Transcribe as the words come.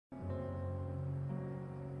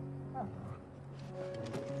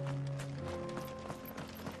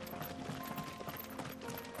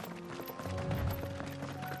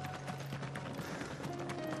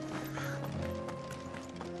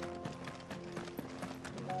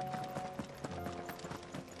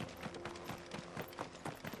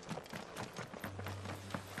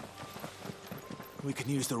We can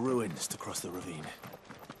use the ruins to cross the ravine.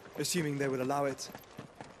 Assuming they would allow it.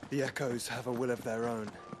 The Echoes have a will of their own.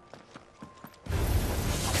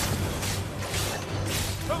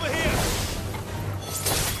 Over here!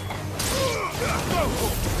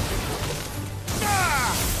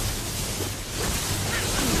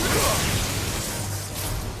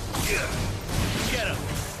 Get him!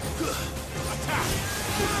 Attack!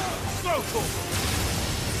 Go for it!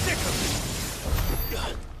 Stick him!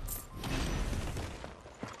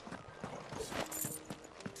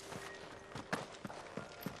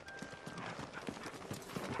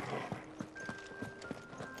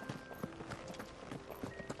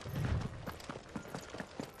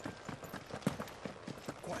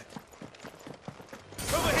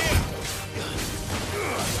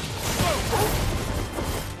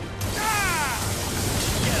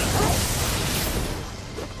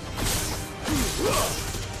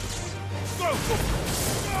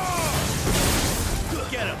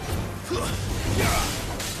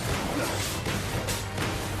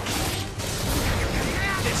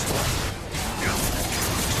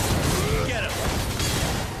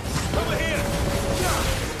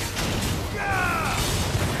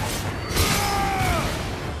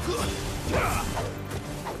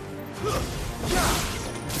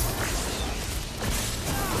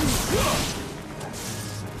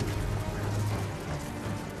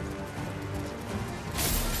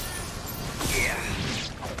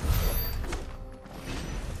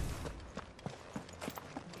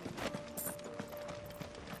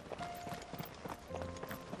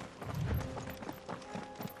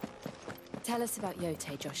 Tell us about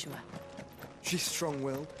Yote, Joshua. She's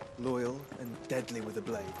strong-willed, loyal, and deadly with a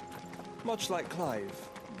blade. Much like Clive,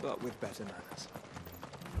 but with better manners.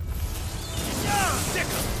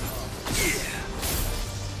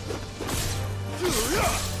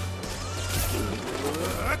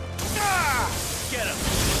 Get him!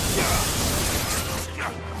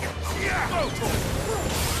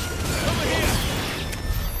 Over here!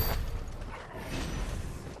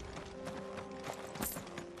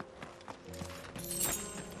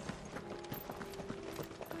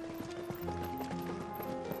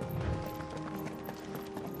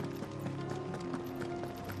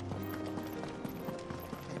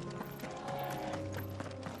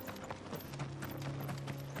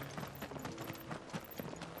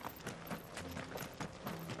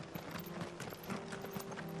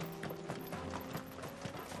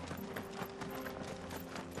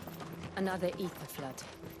 Another ether flood.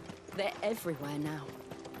 They're everywhere now.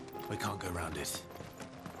 We can't go around it.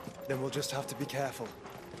 Then we'll just have to be careful.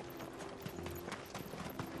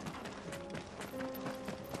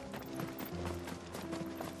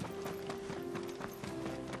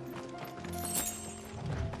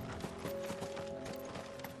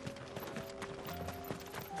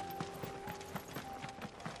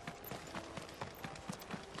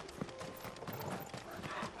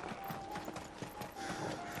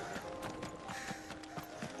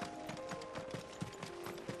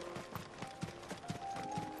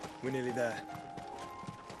 We're nearly there.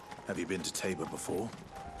 Have you been to Tabor before?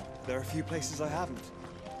 There are a few places I haven't.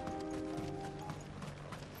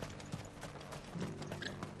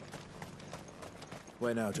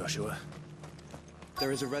 Where now, Joshua?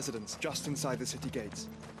 There is a residence just inside the city gates.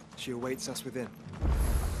 She awaits us within.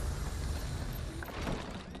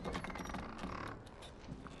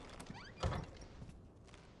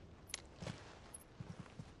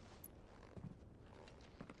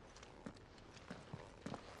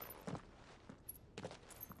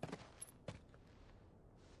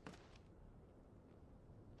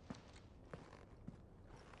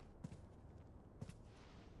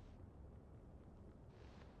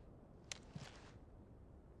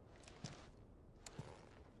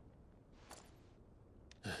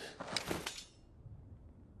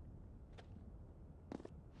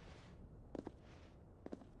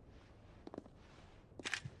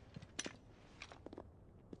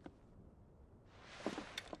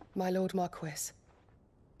 My Lord Marquis,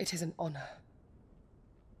 it is an honor.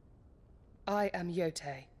 I am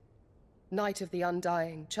Yote, Knight of the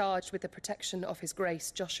Undying, charged with the protection of His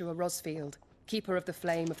Grace Joshua Rosfield, Keeper of the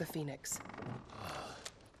Flame of the Phoenix.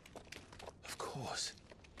 Of course.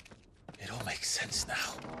 It all makes sense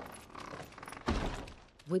now.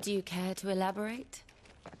 Would you care to elaborate?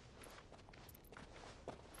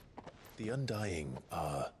 The Undying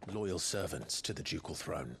are loyal servants to the ducal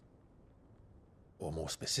throne. Or more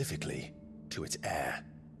specifically, to its heir.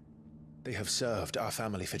 They have served our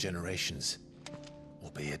family for generations,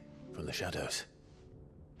 albeit from the shadows.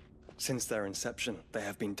 Since their inception, they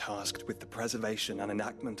have been tasked with the preservation and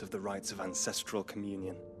enactment of the rites of ancestral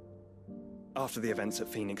communion. After the events at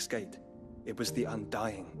Phoenix Gate, it was the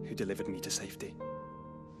Undying who delivered me to safety.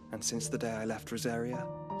 And since the day I left Rosaria,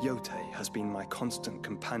 Yotei has been my constant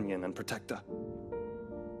companion and protector.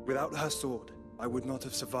 Without her sword, I would not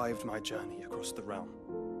have survived my journey across the realm.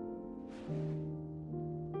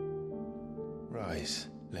 Rise,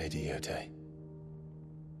 Lady Yotei.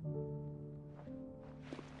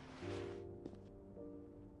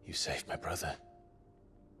 You saved my brother.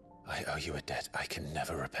 I owe you a debt I can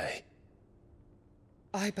never repay.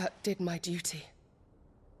 I but did my duty.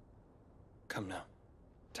 Come now.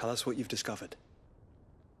 Tell us what you've discovered.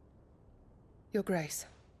 Your Grace.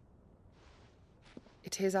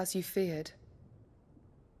 It is as you feared.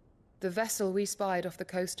 The vessel we spied off the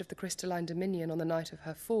coast of the Crystalline Dominion on the night of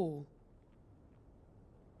her fall.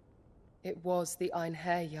 It was the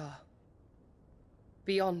Einherjar.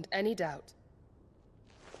 Beyond any doubt.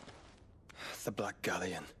 The Black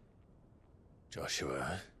Galleon.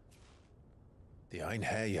 Joshua. The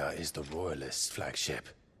Einherjar is the Royalists' flagship.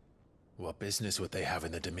 What business would they have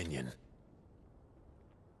in the Dominion?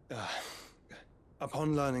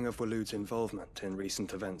 Upon learning of Waloed's involvement in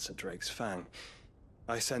recent events at Drake's Fang,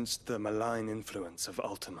 I sensed the malign influence of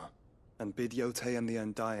Ultima, and bid Yotei and the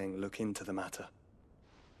Undying look into the matter.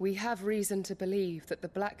 We have reason to believe that the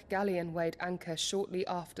Black Galleon weighed anchor shortly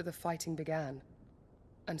after the fighting began,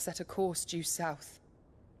 and set a course due south.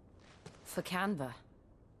 For Canva.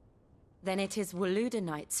 Then it is Waloed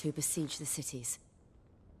knights who besiege the cities.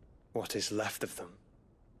 What is left of them,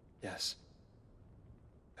 yes.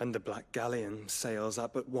 And the Black Galleon sails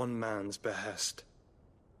at but one man's behest.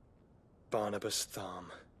 Barnabas Tharm.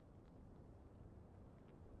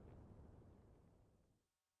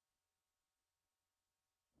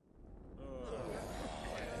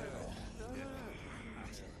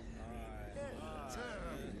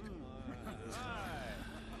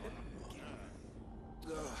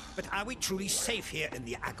 But are we truly safe here in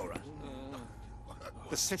the Agora?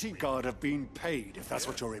 The city guard have been paid, if that's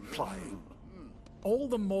what you're implying. All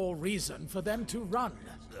the more reason for them to run.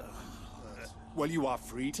 Well, you are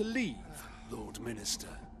free to leave, Lord Minister.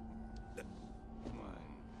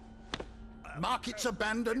 Markets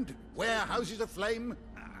abandoned, warehouses aflame,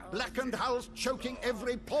 blackened hulls choking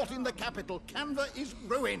every port in the capital. Canva is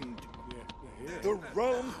ruined. The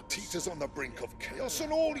realm teeters on the brink of chaos,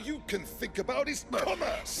 and all you can think about is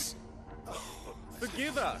commerce!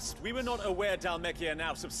 Forgive us. We were not aware Dhalmekia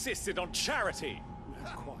now subsisted on charity.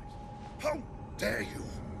 How dare you!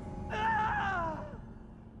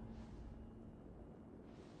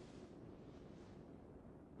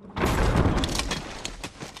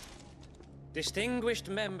 Distinguished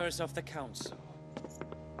members of the Council,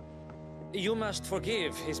 you must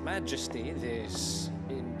forgive His Majesty this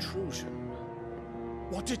intrusion.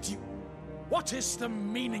 What is the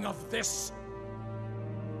meaning of this?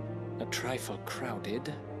 A trifle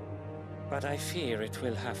crowded, but I fear it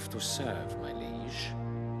will have to serve, my liege.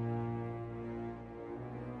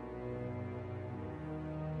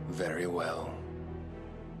 Very well.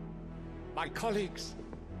 My colleagues,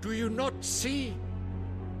 do you not see?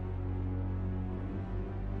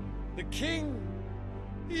 The King!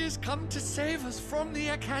 He has come to save us from the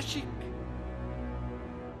Akashic!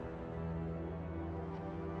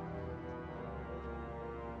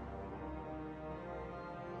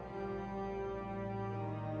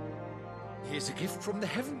 He is a gift from the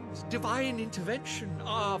heavens, divine intervention,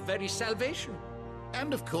 our very salvation.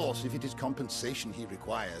 And of course, if it is compensation he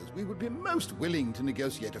requires, we would be most willing to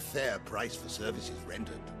negotiate a fair price for services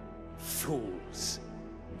rendered. Fools!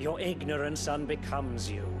 Your ignorance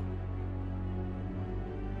unbecomes you.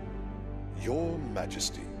 Your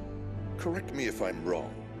Majesty, correct me if I'm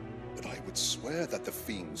wrong, but I would swear that the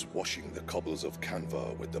fiends washing the cobbles of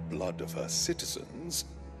Canva with the blood of her citizens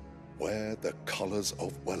wear the colors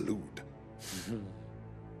of Waloed.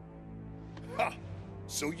 Ha!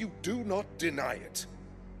 So you do not deny it.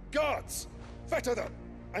 Guards, fetter them,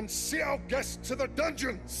 and see our guests to the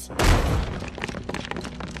dungeons!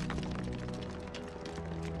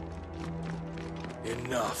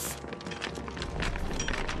 Enough.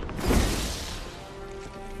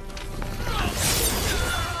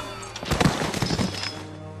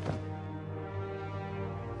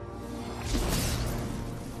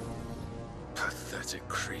 Pathetic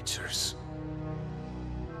creatures.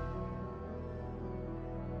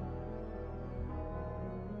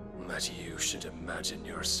 That you should imagine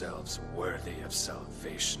yourselves worthy of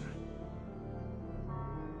salvation.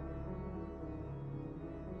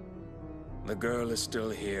 The girl is still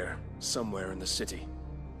here, somewhere in the city.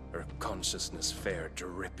 Her consciousness fair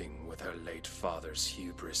dripping with her late father's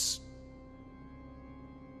hubris.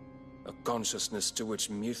 A consciousness to which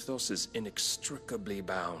Mythos is inextricably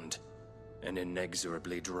bound and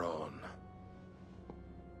inexorably drawn.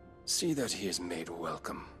 See that he is made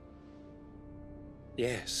welcome.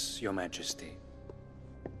 Yes, Your Majesty.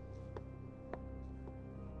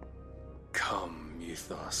 Come,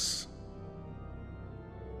 Mythos.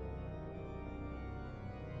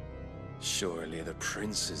 Surely the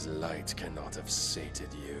prince's light cannot have sated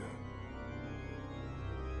you.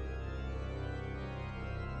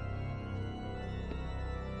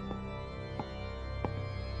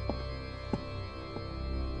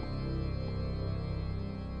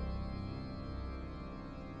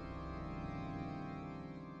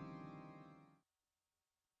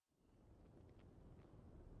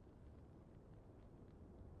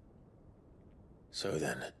 So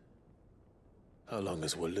then, how long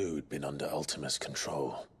has Waloed been under Ultima's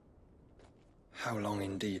control? How long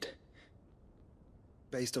indeed?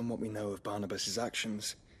 Based on what we know of Barnabas's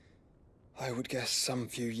actions, I would guess some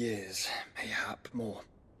few years, mayhap more.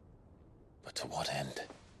 But to what end?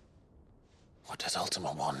 What does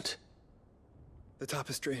Ultima want? The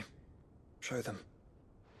tapestry. Show them.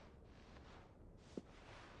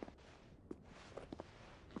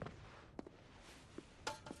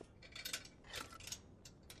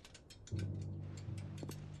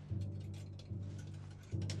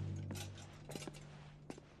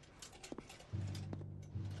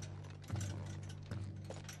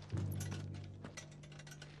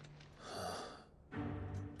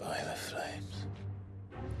 By the flames.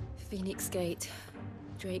 Phoenix Gate,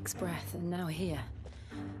 Drake's Breath, and now here.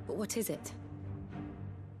 But what is it?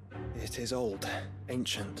 It is old,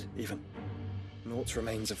 ancient, even. Naught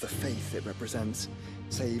remains of the faith it represents,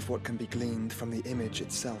 save what can be gleaned from the image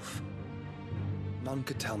itself. None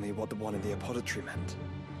could tell me what the one in the apothecary meant,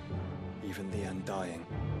 even the Undying.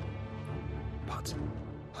 But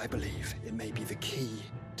I believe it may be the key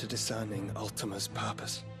to discerning Ultima's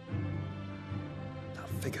purpose. That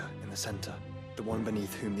figure in the center, the one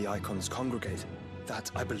beneath whom the icons congregate, that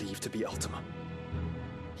I believe to be Ultima.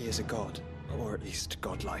 He is a god, or at least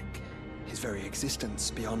godlike, his very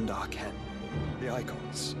existence beyond our ken. The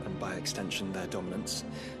icons, and by extension their dominants,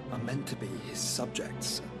 are meant to be his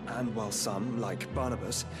subjects, and while some, like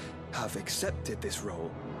Barnabas, have accepted this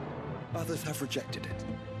role, others have rejected it,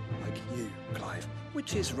 like you, Clive,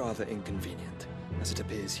 which is rather inconvenient, as it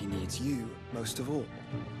appears he needs you most of all.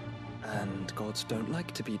 And gods don't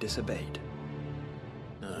like to be disobeyed.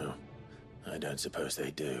 No, I don't suppose they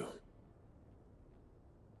do.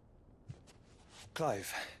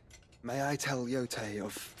 Clive, may I tell Yote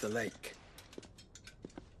of the lake?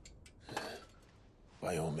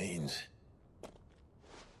 By all means.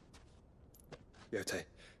 Yote,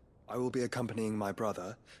 I will be accompanying my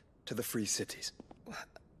brother to the Free Cities.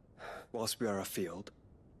 Whilst we are afield,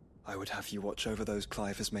 I would have you watch over those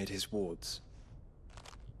Clive has made his wards.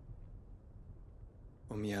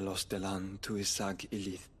 Umielos delan tuisag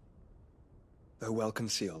ilith. Though well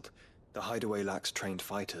concealed, the hideaway lacks trained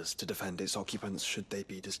fighters to defend its occupants should they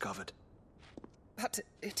be discovered. But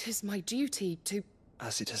it is my duty to...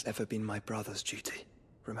 As it has ever been my brother's duty,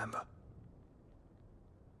 remember.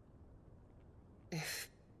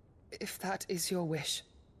 If that is your wish,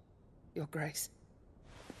 Your Grace.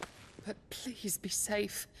 But please be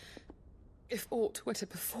safe. If aught were to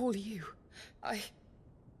befall you,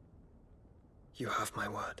 You have my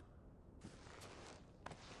word.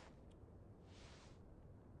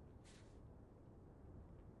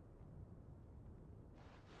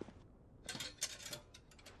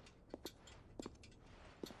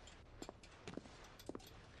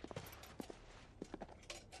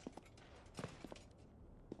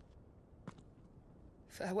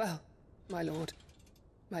 Farewell, my lord,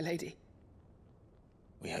 my lady.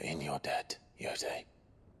 We are in your debt, Yote.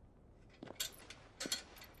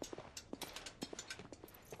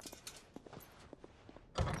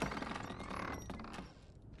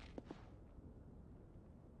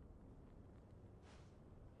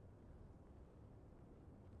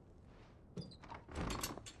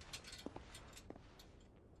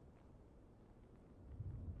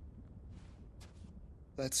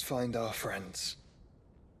 Let's find our friends.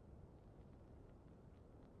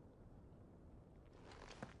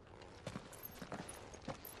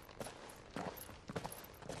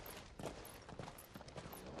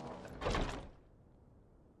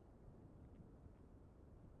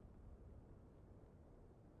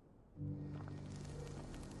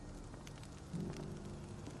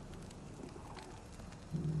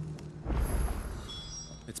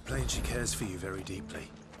 Plain she cares for you very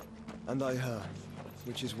deeply. And I her,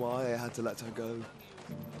 which is why I had to let her go.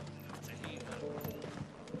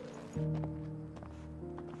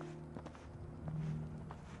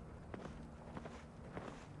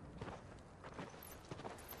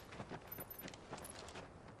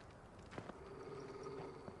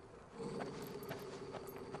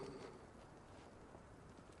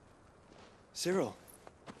 Cyril.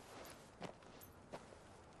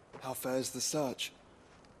 How fares the search?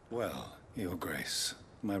 Well, Your Grace,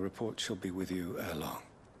 my report shall be with you ere long.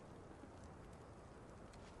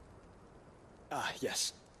 Ah,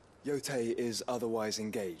 yes. Yotei is otherwise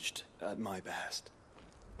engaged, at my behest.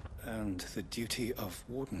 And the duty of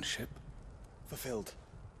wardenship? Fulfilled.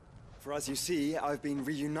 For as you see, I've been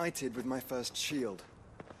reunited with my first shield.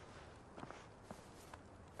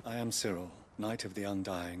 I am Cyril, Knight of the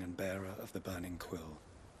Undying and bearer of the Burning Quill,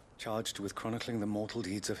 charged with chronicling the mortal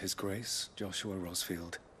deeds of His Grace, Joshua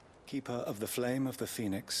Rosfield, Keeper of the Flame of the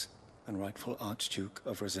Phoenix, and rightful Archduke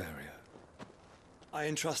of Rosaria. I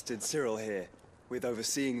entrusted Cyril here with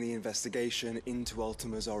overseeing the investigation into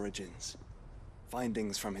Ultima's origins.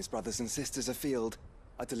 Findings from his brothers and sisters afield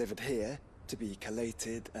are delivered here to be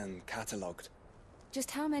collated and catalogued.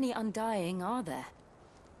 Just how many Undying are there?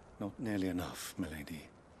 Not nearly enough, milady.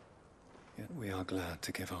 Yet we are glad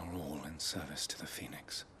to give our all in service to the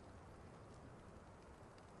Phoenix.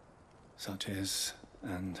 Such is,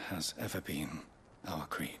 and has ever been, our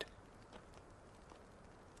creed.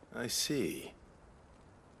 I see.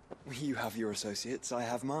 You have your associates, I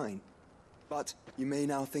have mine. But you may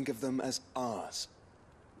now think of them as ours.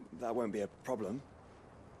 That won't be a problem,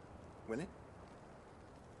 will it?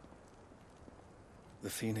 The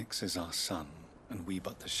Phoenix is our sun, and we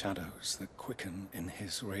but the shadows that quicken in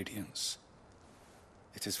his radiance.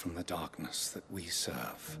 It is from the darkness that we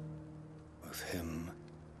serve, both him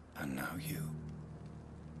and now you.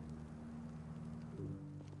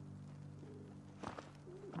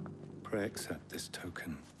 Pray accept this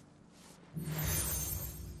token.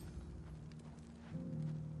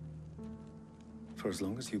 For as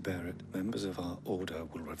long as you bear it, members of our order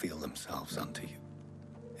will reveal themselves unto you,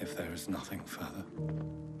 if there is nothing further.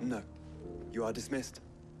 No. You are dismissed.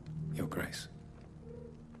 Your Grace.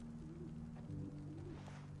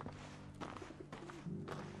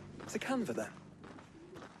 It's a Canva, then.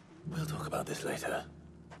 We'll talk about this later.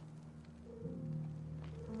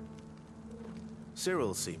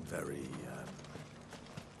 Cyril seemed very,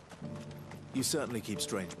 You certainly keep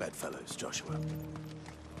strange bedfellows, Joshua.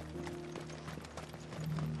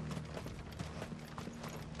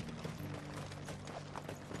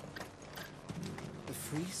 The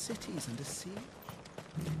free cities under siege?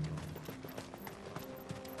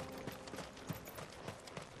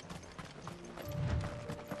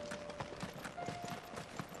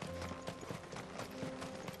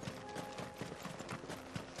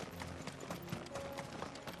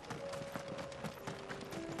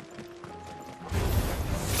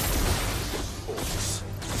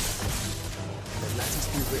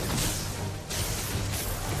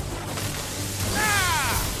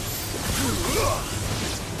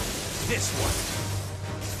 This one.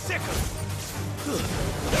 Sickle.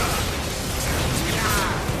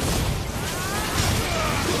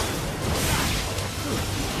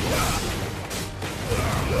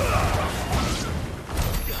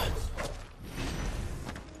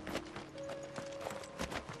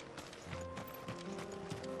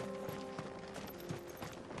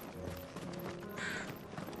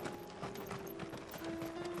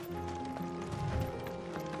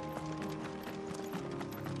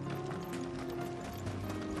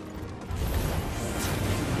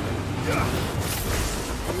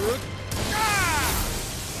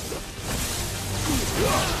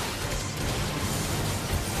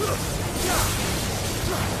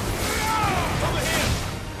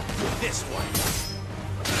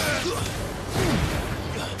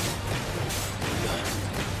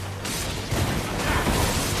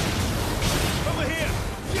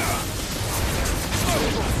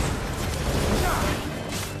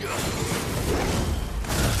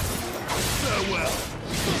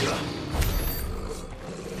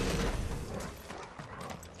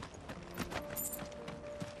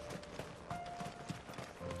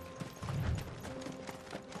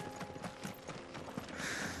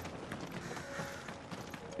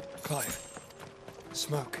 Clive.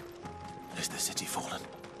 Smoke. Is the city fallen?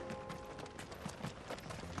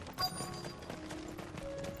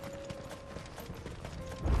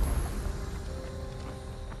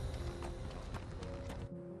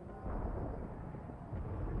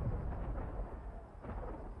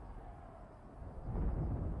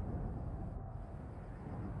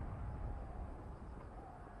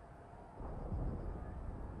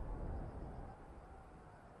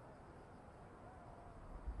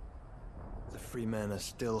 Free men are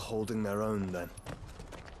still holding their own, then.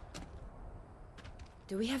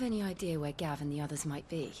 Do we have any idea where Gav and the others might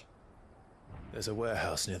be? There's a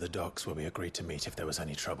warehouse near the docks where we agreed to meet if there was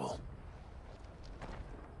any trouble.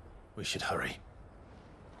 We should hurry.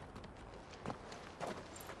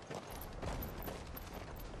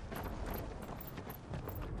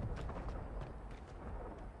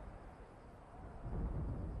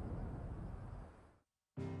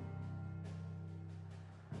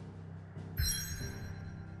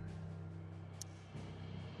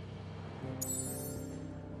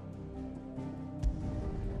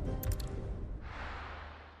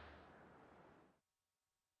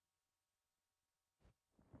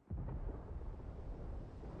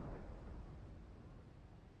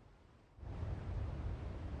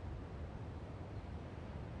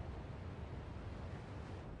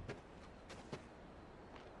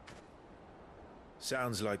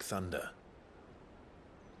 Sounds like thunder.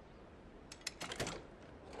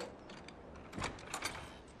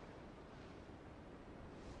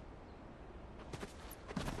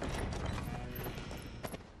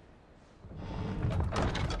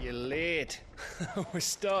 You're late. We're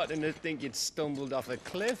starting to think you'd stumbled off a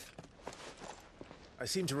cliff. I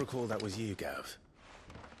seem to recall that was you, Gav.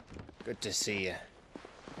 Good to see you.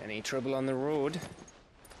 Any trouble on the road?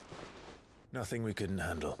 Nothing we couldn't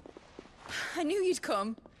handle. I knew you'd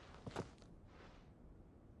come.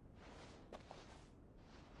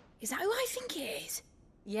 Is that who I think it is?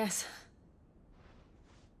 Yes.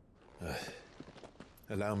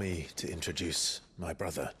 Allow me to introduce my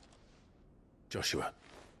brother, Joshua.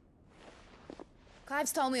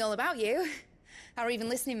 Clive's told me all about you. Or even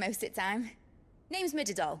listening most of the time. Name's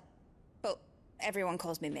Midadol, but everyone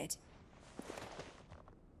calls me Mid.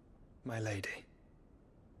 My lady.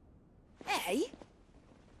 Hey?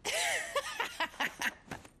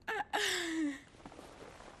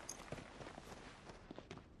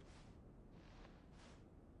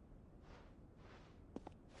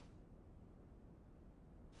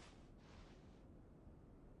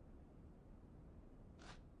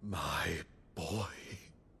 My boy.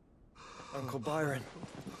 Uncle Byron.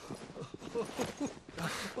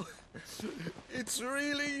 It's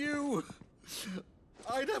really you.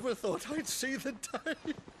 I never thought I'd see the day.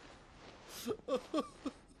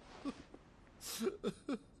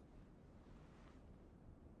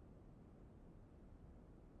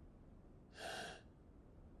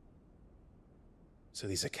 So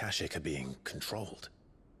these Akashic are being controlled?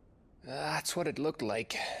 That's what it looked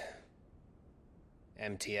like.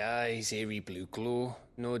 Empty eyes, eerie blue glow.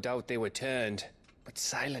 No doubt they were turned, but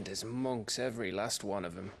silent as monks, every last one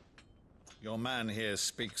of them. Your man here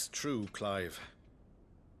speaks true, Clive.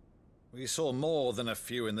 We saw more than a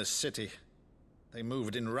few in the city. They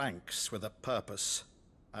moved in ranks with a purpose,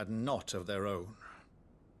 and not of their own.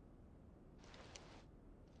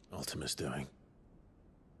 Ultima's doing.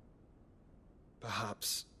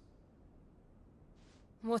 Perhaps.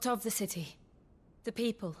 What of the city? The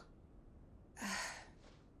people?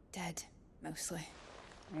 Dead, mostly.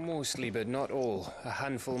 Mostly, but not all. A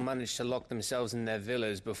handful managed to lock themselves in their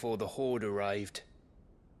villas before the Horde arrived.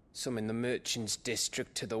 Some in the Merchants'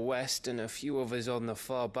 District to the west, and a few others on the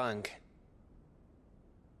far bank.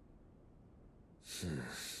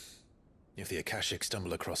 If the Akashic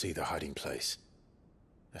stumble across either hiding place,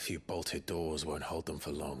 a few bolted doors won't hold them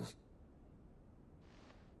for long.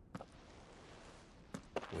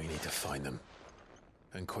 We need to find them.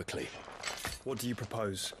 And quickly. What do you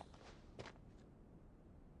propose?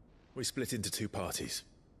 We split into two parties.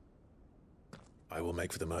 I will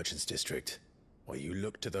make for the Merchants' District, while you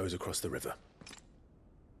look to those across the river.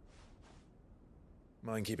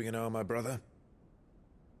 Mind keeping an eye on my brother?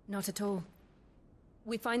 Not at all.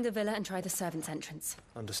 We find the villa and try the servants' entrance.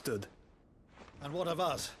 Understood. And what of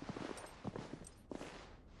us?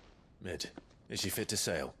 Mid, is she fit to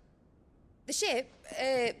sail? The ship,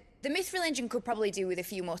 the Mithril engine could probably do with a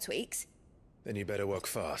few more tweaks. Then you better work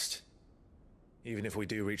fast. Even if we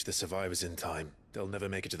do reach the survivors in time, they'll never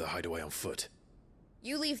make it to the hideaway on foot.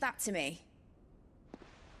 You leave that to me.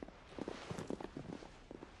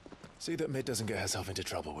 See that Mid doesn't get herself into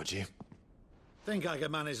trouble, would you? Think I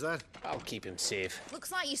can manage that? I'll keep him safe.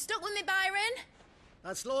 Looks like you stuck with me, Byron.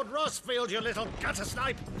 That's Lord Rossfield, you little gutter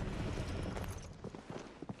snipe!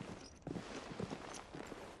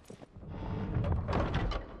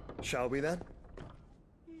 Shall we then?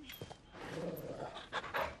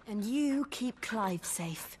 And you keep Clive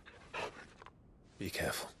safe. Be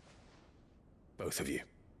careful. Both of you.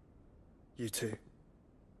 You too.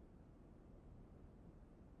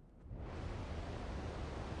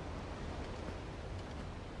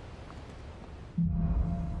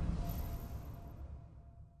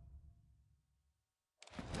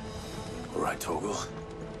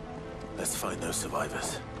 Let's find those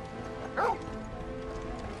survivors.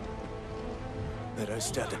 They don't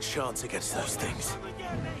stand a chance against those things.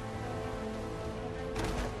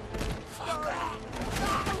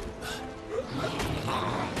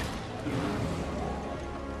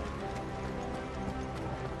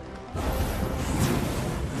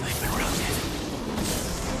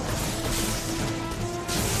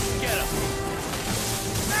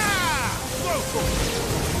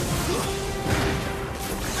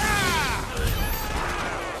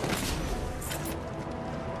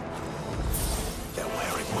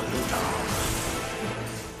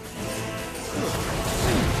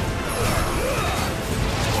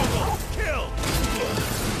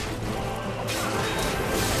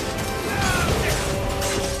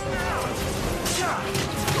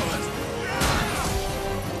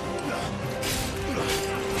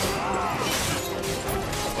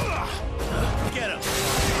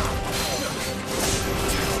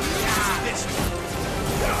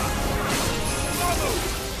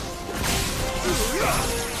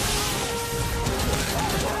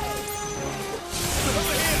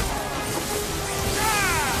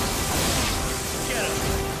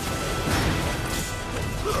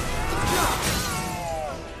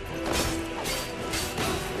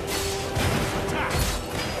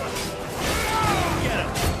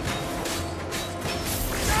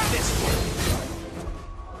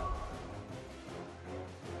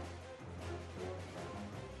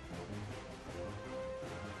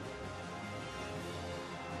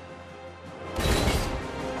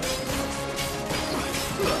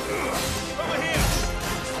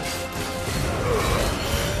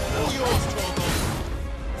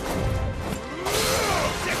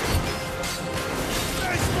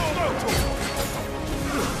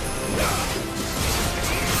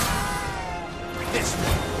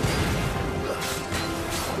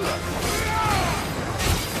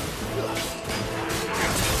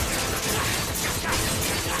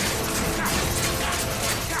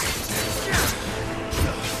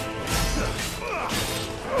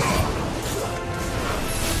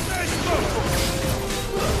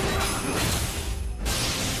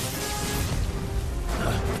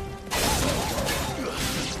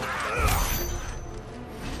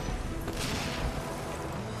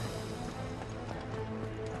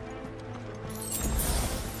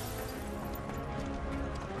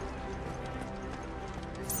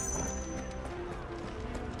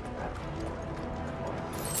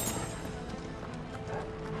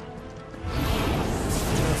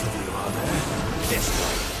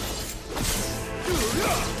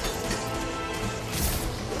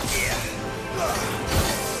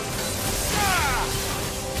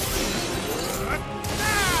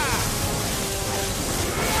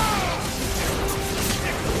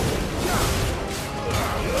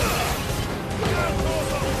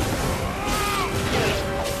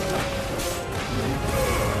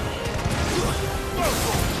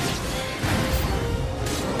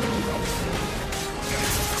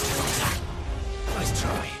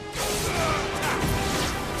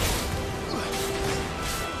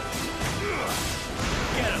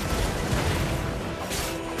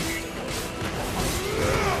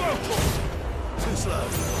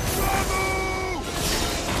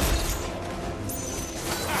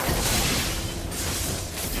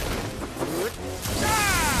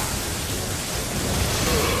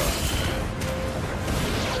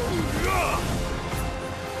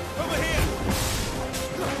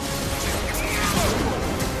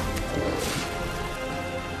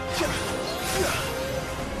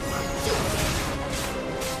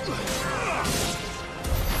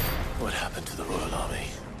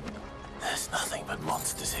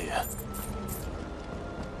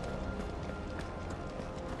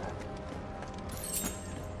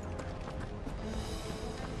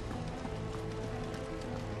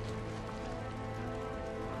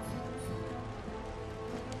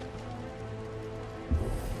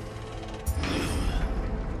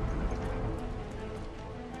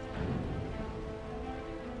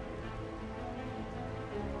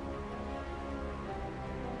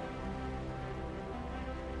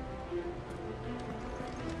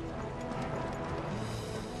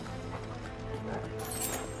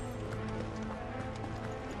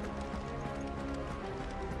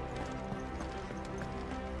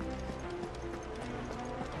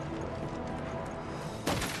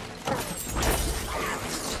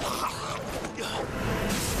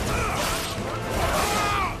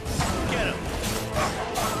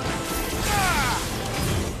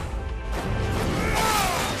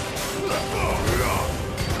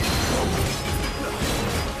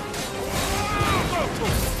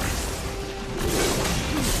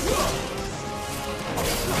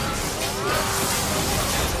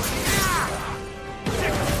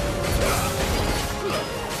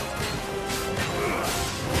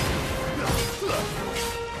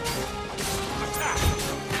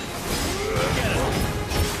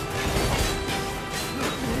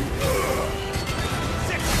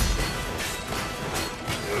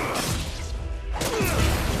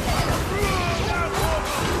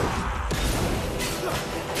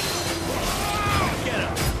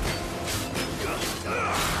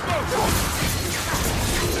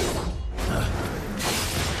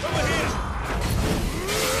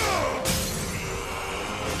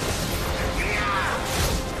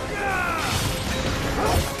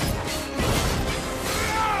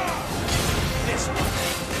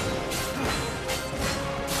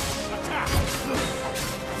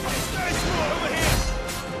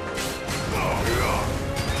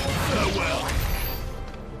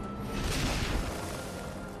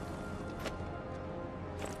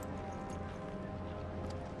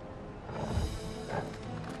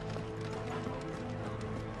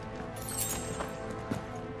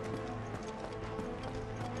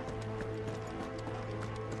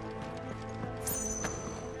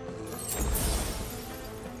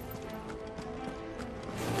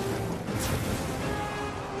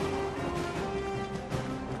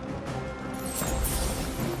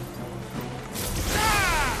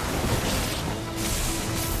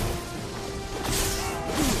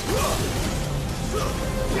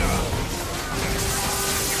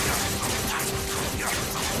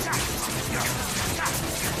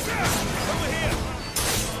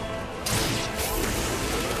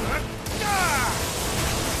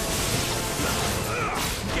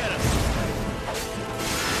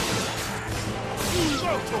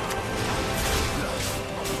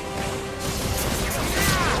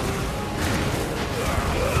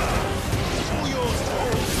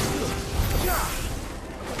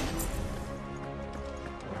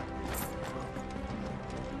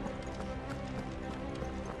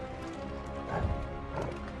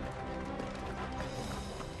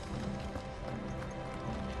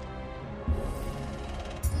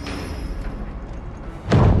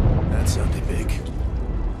 That sounded big.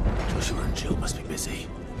 Joshua and Jill must be busy.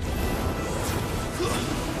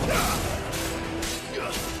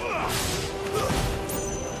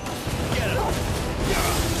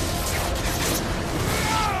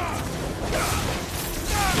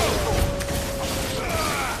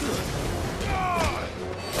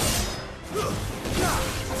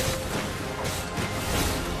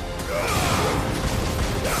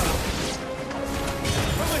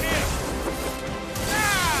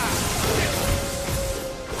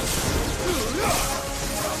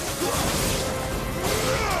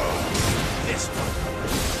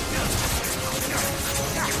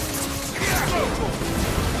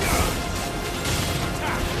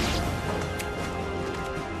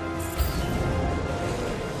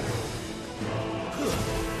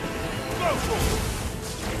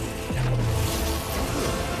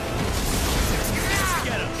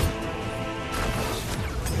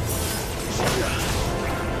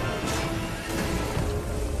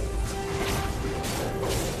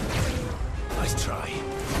 Nice try.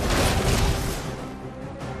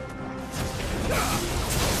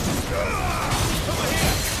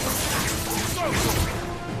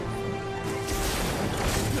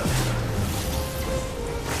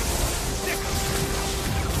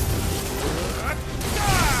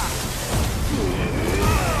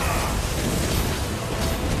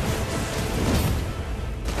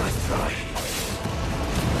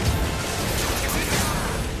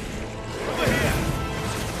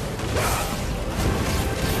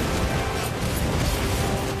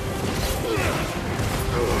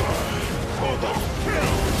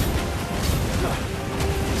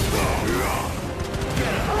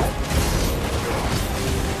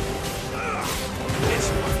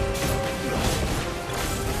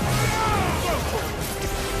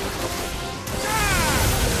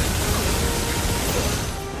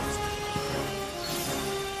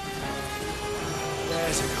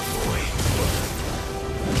 There's a good boy.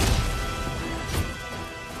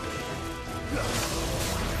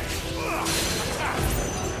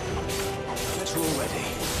 Let's roll ready.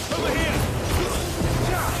 Over here!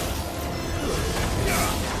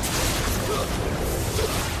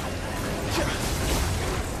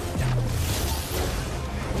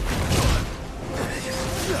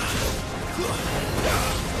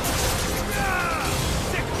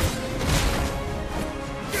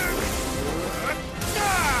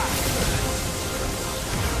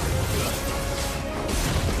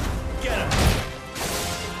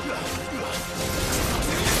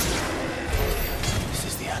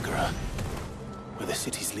 Where the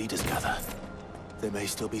city's leaders gather. There may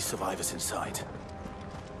still be survivors inside.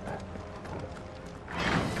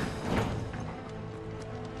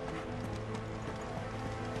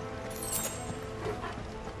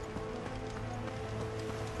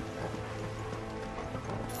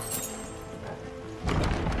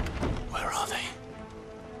 Where are they?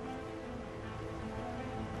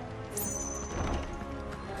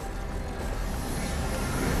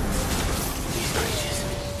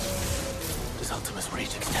 Does Ultima's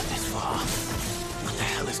reach extend this far? What the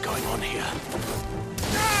hell is going on here?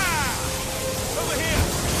 Over here!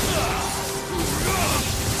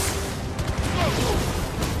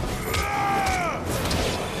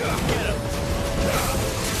 Get him!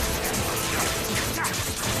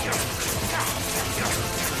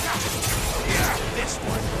 This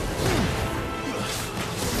one!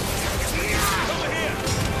 Over here!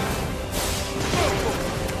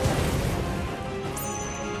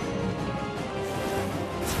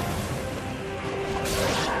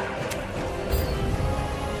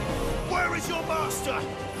 Where is your master?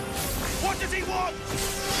 What does he want?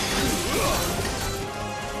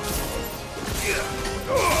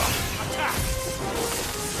 Attack!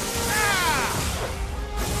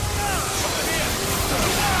 Over here!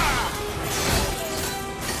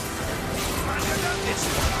 This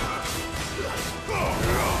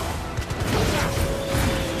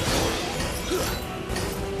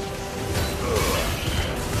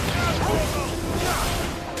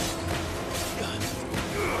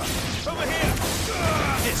over here!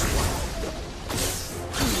 This one!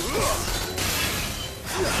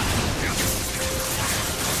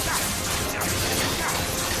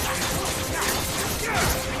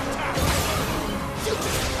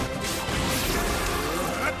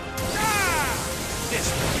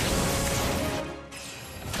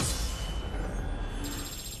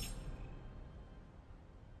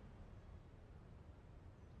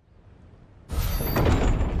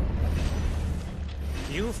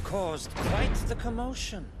 You've caused quite the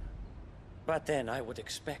commotion. But then I would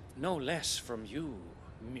expect no less from you,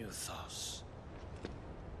 Mythos.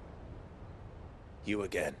 You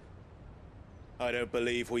again. I don't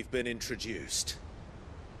believe we've been introduced.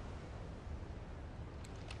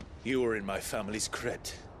 You were in my family's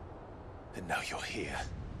crypt, and now you're here,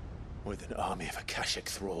 with an army of Akashic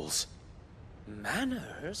thralls.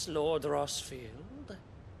 Manners, Lord Rosfield?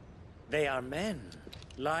 They are men,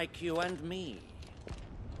 like you and me.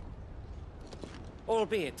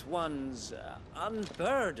 Albeit ones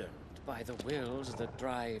unburdened by the wills that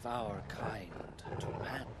drive our kind to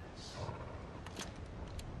madness.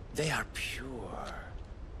 They are pure.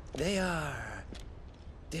 They are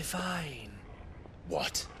divine.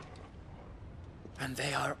 What? And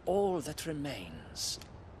they are all that remains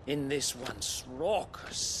in this once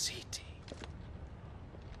raucous city.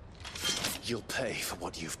 You'll pay for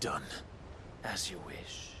what you've done. As you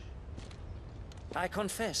wish. I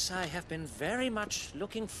confess I have been very much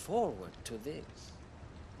looking forward to this.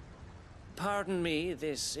 Pardon me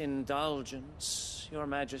this indulgence, Your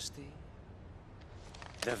Majesty.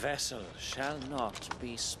 The vessel shall not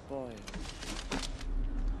be spoiled.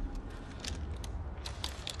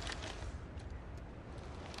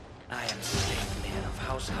 I am Sigmund of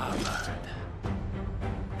House Harvard,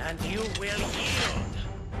 and you will yield.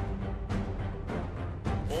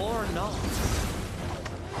 Or not.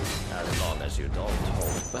 As long as you don't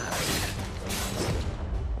hold back.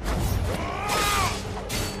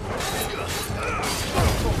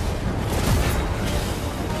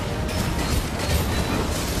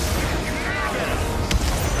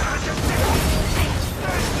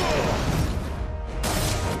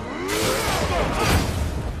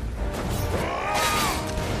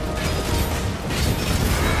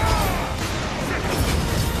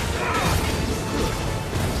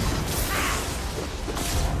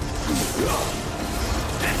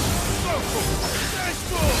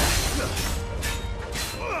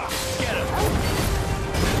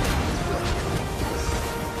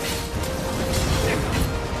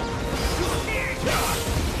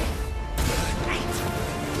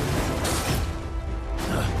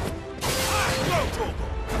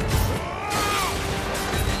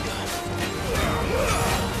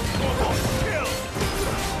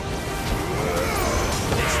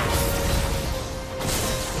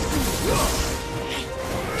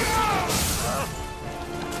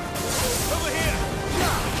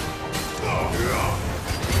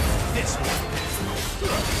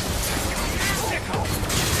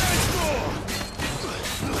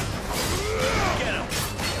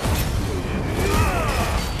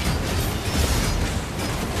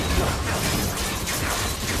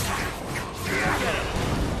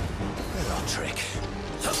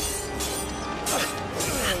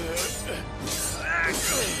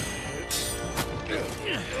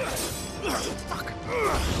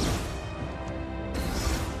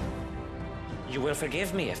 You will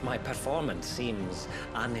forgive me if my performance seems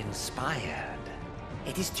uninspired.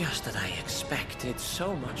 It is just that I expected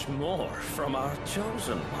so much more from our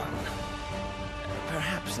chosen one.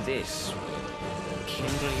 Perhaps this will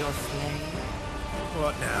kindle your flame?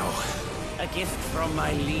 What now? A gift from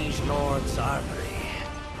my liege lord's armory.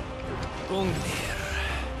 Gungnir.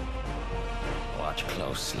 Watch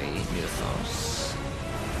closely, Mythos.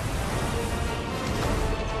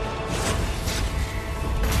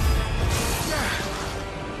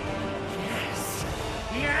 Yes!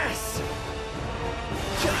 Yes!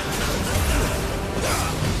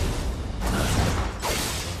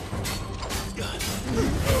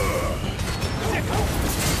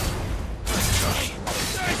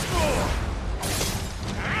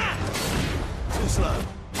 Too slow.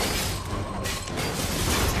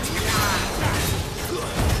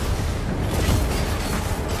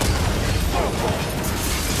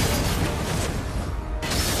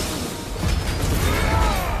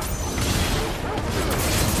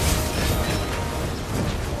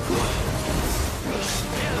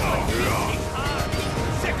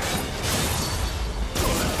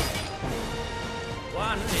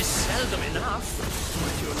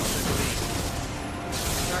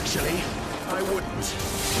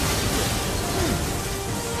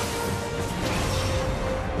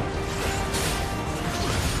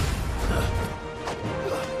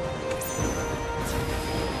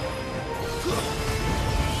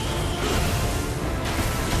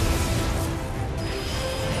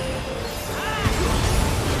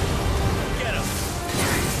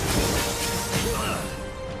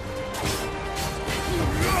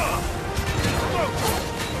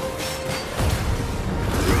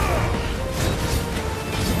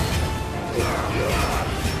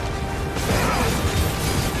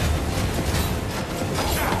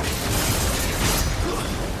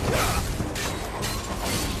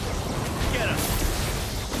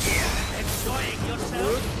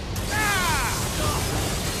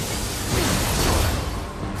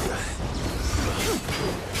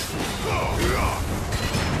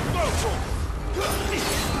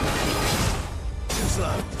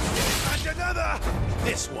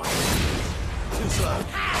 Nice one. Too slow.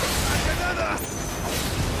 Another!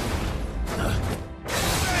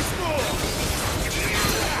 Nice more!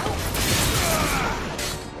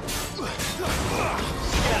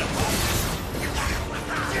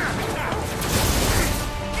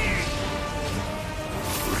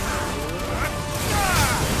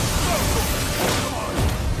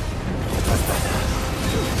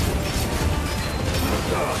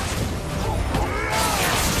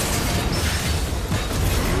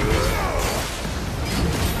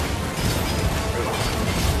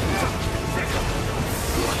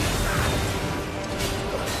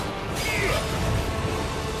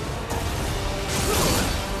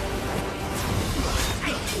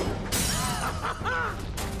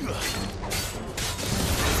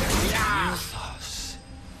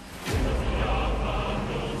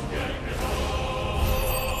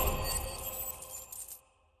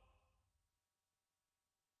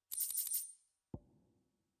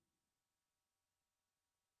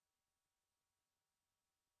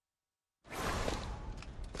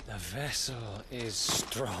 The vessel is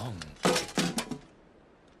strong.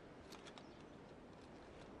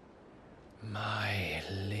 My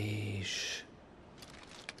liege.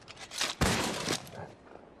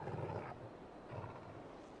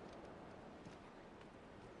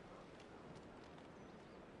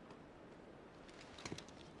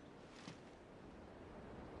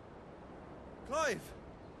 Clive!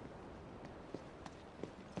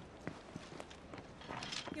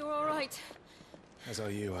 You're all right. As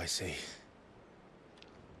are you, I see.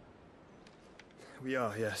 We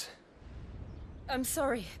are, yes. I'm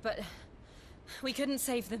sorry, but we couldn't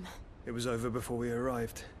save them. It was over before we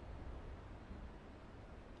arrived.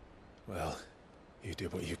 Well, you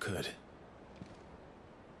did what you could.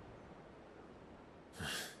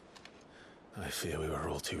 I fear we were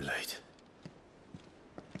all too late.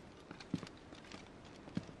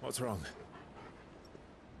 What's wrong?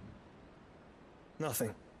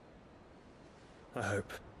 Nothing. I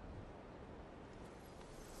hope.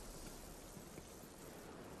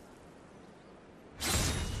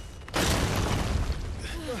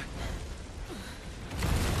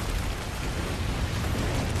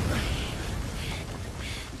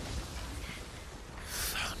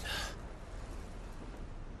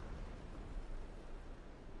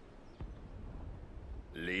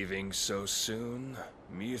 Leaving so soon,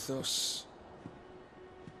 Mythos?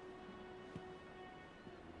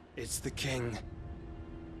 It's the king.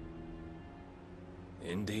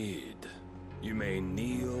 Indeed. You may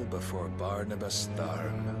kneel before Barnabas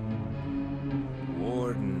Tharm,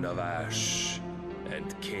 Warden of Ash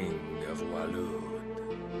and King of Waloed.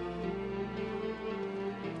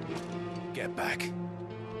 Get back.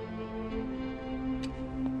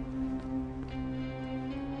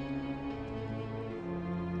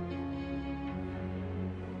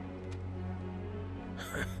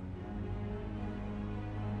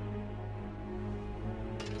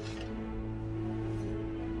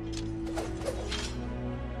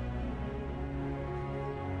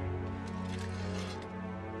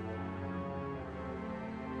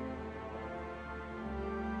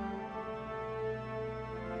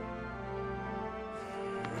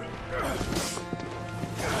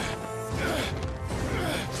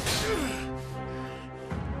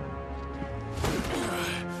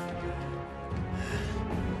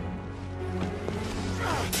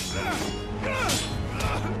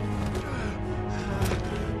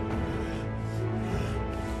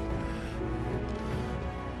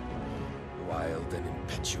 Wild and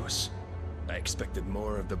impetuous. I expected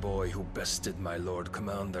more of the boy who bested my Lord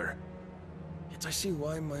Commander. Yet I see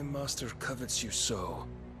why my master covets you so.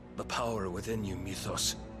 The power within you,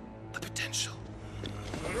 Mythos. The potential.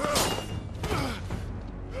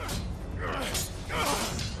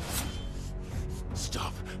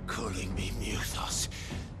 Stop calling me Mythos.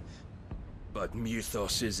 But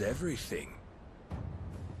Mythos is everything.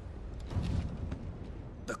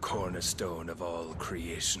 The cornerstone of all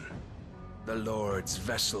creation. The Lord's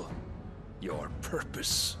vessel. Your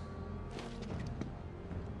purpose.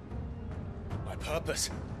 My purpose?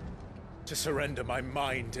 To surrender my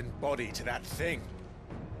mind and body to that thing.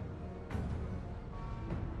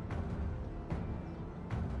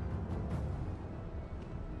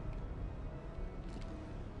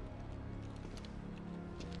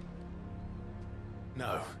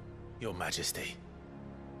 No, Your Majesty.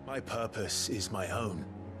 My purpose is my own.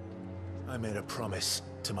 I made a promise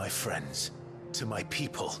to my friends, to my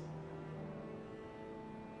people.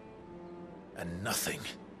 And nothing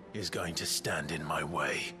is going to stand in my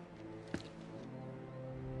way.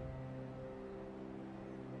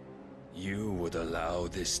 You would allow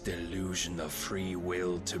this delusion of free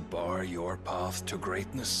will to bar your path to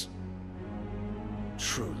greatness?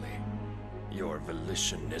 Truly, your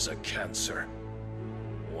volition is a cancer.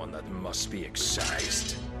 One that must be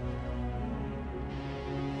excised.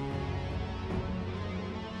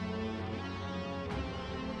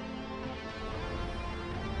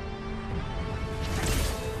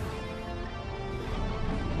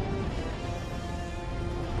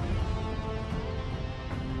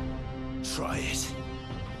 Try it.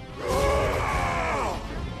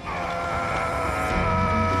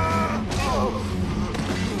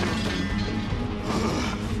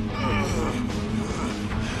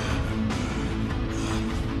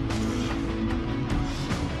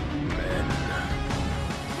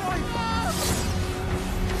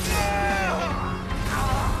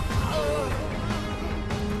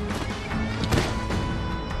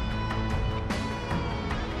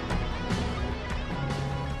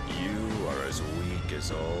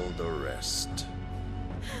 All the rest.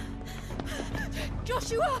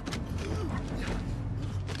 Joshua!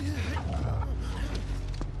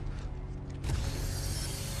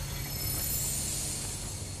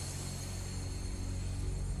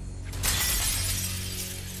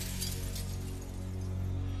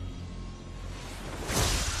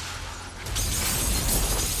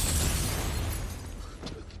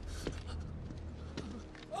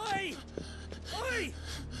 Oi! Oi!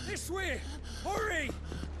 This way! Hurry!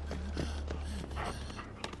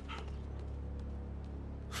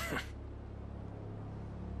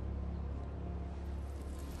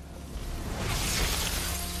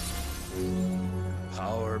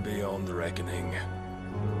 Power beyond reckoning,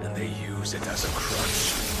 and they use it as a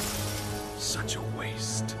crutch. Such a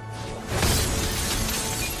waste.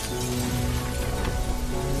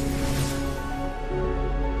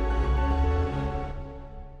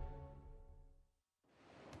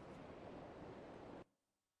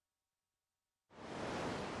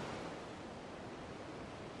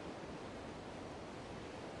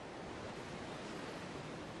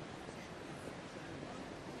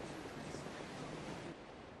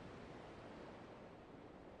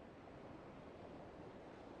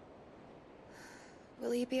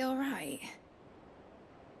 Will he be all right?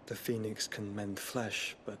 The phoenix can mend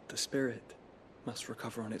flesh, but the spirit must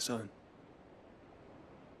recover on its own.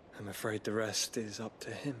 I'm afraid the rest is up to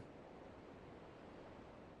him.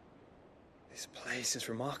 This place is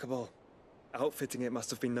remarkable. Outfitting it must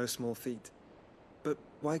have been no small feat. But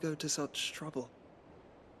why go to such trouble?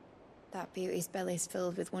 That beauty's belly's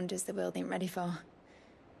filled with wonders the world ain't ready for.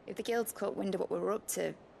 If the guilds caught wind of what we were up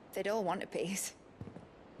to, they'd all want a piece.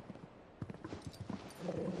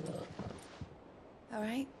 All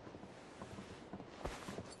right?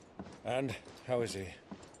 And how is he?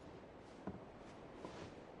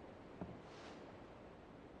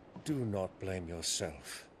 Do not blame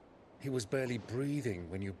yourself. He was barely breathing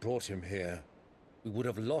when you brought him here. We would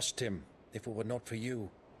have lost him if it were not for you.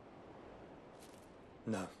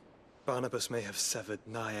 No. Barnabas may have severed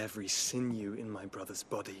nigh every sinew in my brother's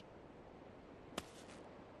body.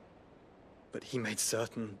 But he made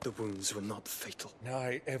certain the wounds were not fatal.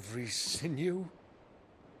 Nigh every sinew?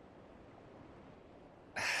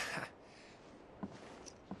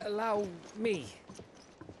 Allow me,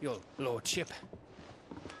 your lordship.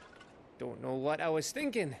 Don't know what I was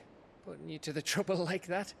thinking, putting you to the trouble like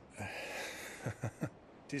that.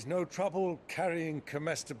 'Tis no trouble carrying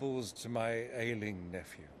comestibles to my ailing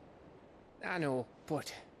nephew. I know,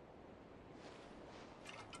 but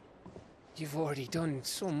you've already done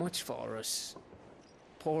so much for us.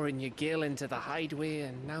 Pouring your gil into the hideaway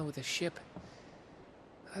and now the ship.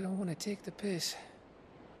 I don't want to take the piss.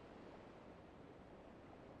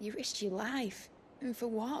 You risked your life. And for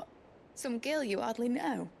what? Some girl you hardly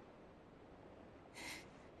know.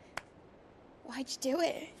 Why'd you do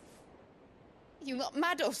it? You got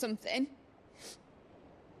mad or something?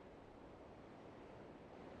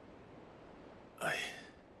 I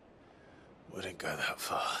wouldn't go that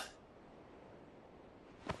far.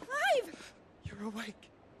 Clive! You're awake,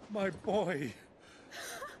 my boy.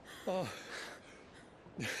 Oh.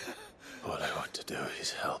 All I want to do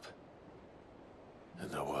is help. And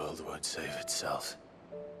the world won't save itself.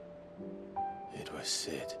 It was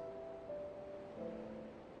Sid.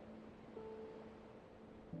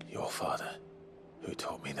 Your father, who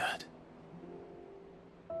taught me that.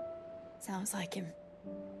 Sounds like him.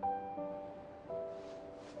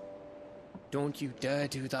 Don't you dare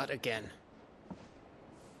do that again.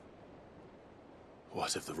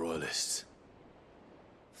 What of the Royalists?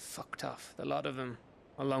 Fucked off, the lot of them,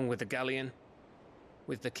 along with the galleon.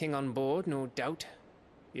 With the king on board, no doubt.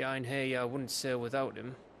 The Iron Hair wouldn't sail without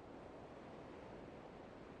him.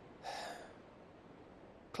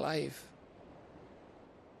 Clive.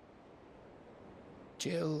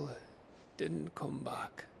 Jill didn't come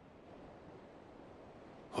back.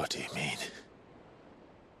 What do you mean?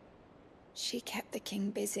 She kept the king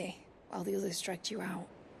busy while the others dragged you out.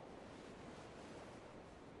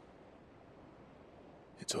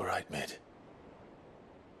 It's all right, Mid.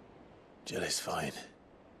 Jill is fine.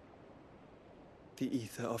 The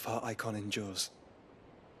ether of her icon endures.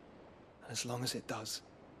 And as long as it does,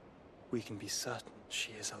 we can be certain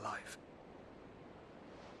she is alive.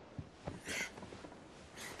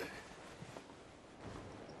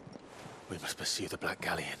 We must pursue the Black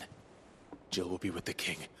Galleon. Jill will be with the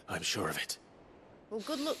king, I'm sure of it. Well,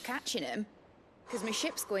 good luck catching him, because my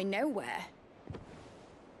ship's going nowhere.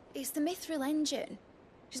 It's the Mithril engine.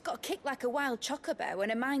 She's got a kick like a wild chocobo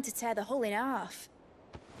and a mind to tear the hull in half.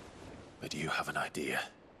 But do you have an idea?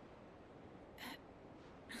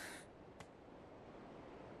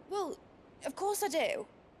 Well, of course I do.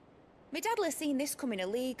 My dad'll have seen this coming a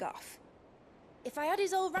league off. If I had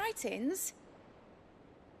his old writings...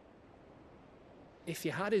 If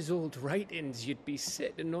you had his old writings, you'd be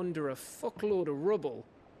sitting under a fuckload of rubble.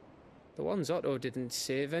 The ones Otto didn't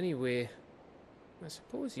save anyway. I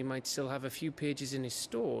suppose he might still have a few pages in his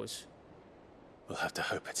stores. We'll have to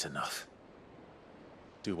hope it's enough.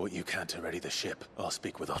 Do what you can to ready the ship. I'll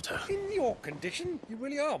speak with Otto. In your condition, you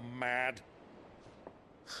really are mad.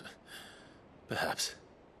 Perhaps.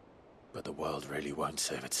 But the world really won't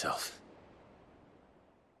save itself.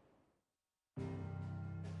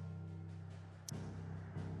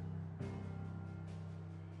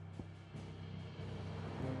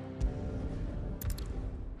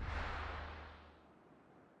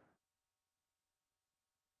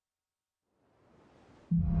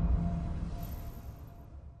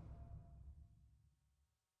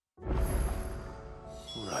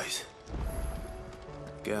 Right.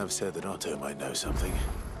 Gav said that Otto might know something.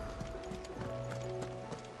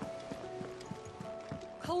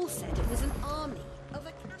 Cole said it was an army of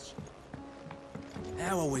Akashi.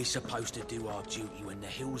 How are we supposed to do our duty when the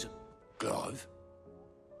hills are... Clive?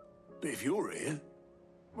 But if you're here,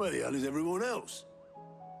 where the hell is everyone else?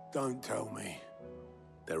 Don't tell me.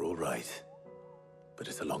 They're all right. But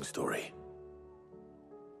it's a long story.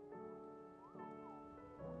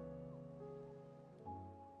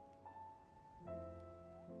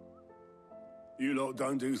 You lot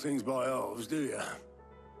don't do things by halves, do you?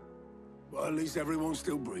 Well, at least everyone's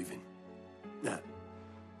still breathing. Now,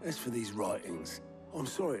 as for these writings, I'm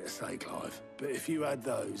sorry to say, Clive, but if you had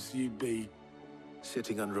those, you'd be...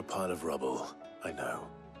 Sitting under a pile of rubble, I know.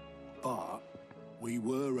 But we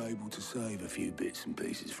were able to save a few bits and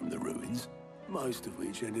pieces from the ruins, most of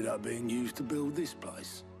which ended up being used to build this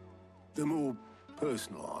place. The more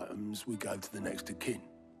personal items we gave to the next of kin.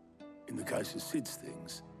 In the case of Sid's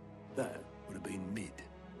things, that would have been Mid.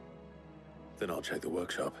 Then I'll check the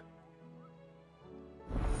workshop.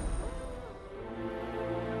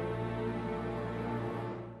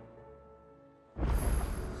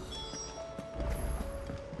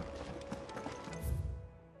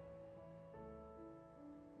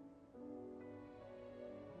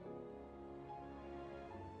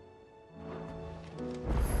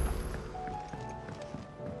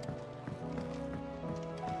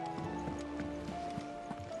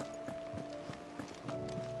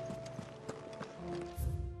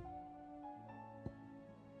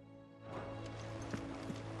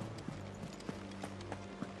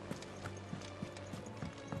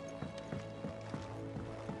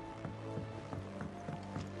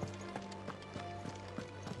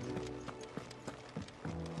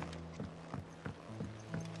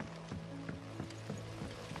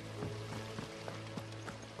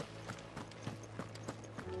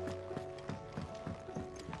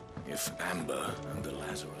 If Amber and the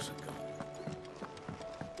Lazarus are gone,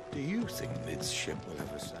 do you think Mid's ship will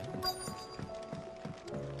ever sail?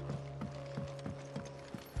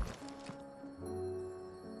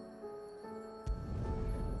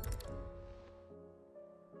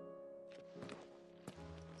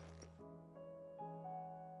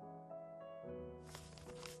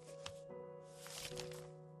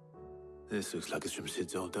 This looks like it's from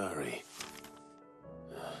Sid's old diary.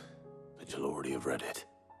 But you'll already have read it.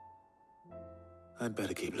 I'd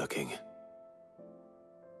better keep looking.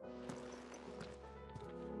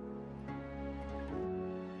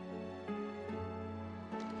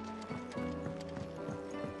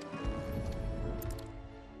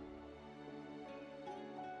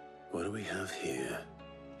 What do we have here?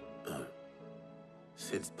 Oh,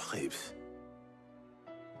 Sid's pipes.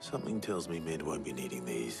 Something tells me Mid won't be needing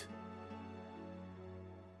these.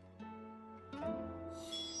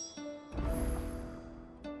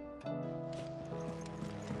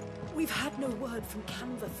 We've had no word from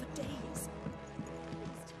Canva for days.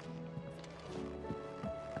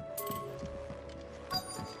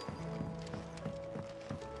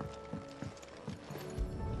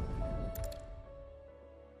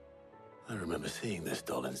 I remember seeing this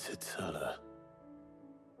doll in Sid Solar.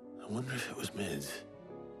 I wonder if it was Mid's.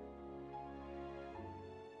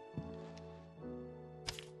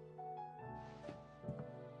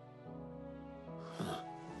 Huh.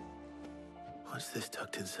 What's this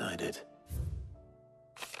tucked inside it?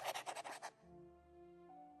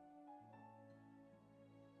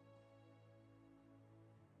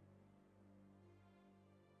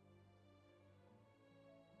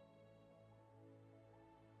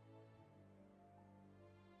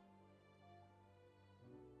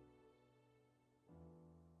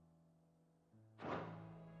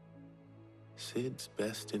 Sid's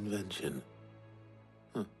best invention.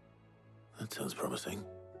 Huh. That sounds promising.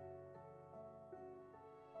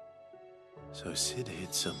 So Sid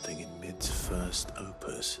hid something in Mid's first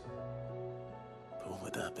opus. But what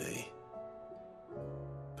would that be?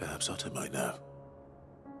 Perhaps Otto might know.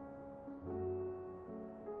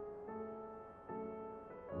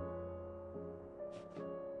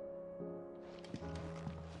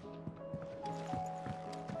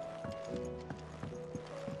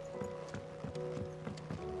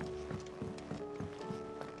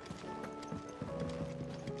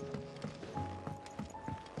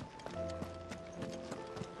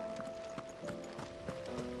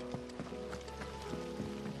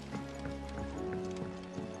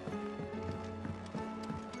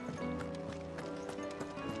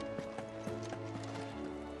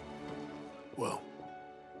 Well,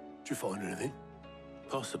 did you find anything?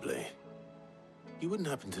 Possibly. You wouldn't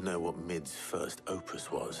happen to know what Mid's first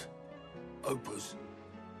opus was? Opus?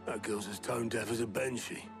 That girl's as tone deaf as a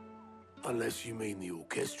banshee. Unless you mean the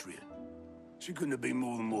orchestrion. She couldn't have been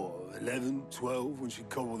more than, what, 11, 12 when she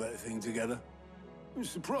cobbled that thing together? It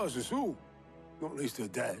surprised us all. Not least her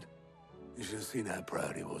dad. You should have seen how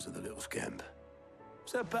proud he was of the little scamp.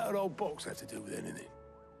 What's that battered old box had to do with anything?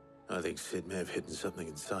 I think Sid may have hidden something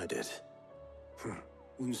inside it.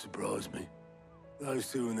 Wouldn't surprise me.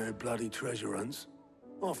 Those two and their bloody treasure hunts.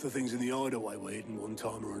 Half the things in the hideaway were hidden one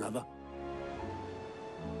time or another.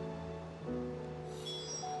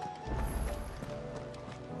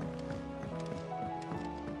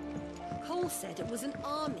 Cole said it was an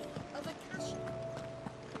army of Akashi.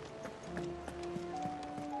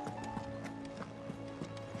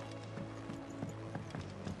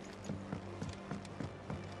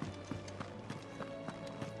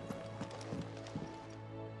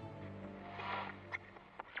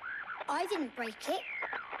 I didn't break it.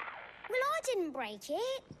 Well, I didn't break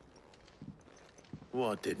it.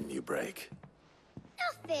 What didn't you break?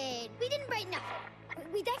 Nothing. We didn't break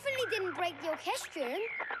nothing. We definitely didn't break the orchestrion.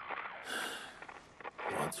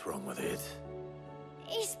 What's wrong with it?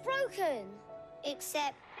 It's broken.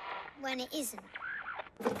 Except when it isn't.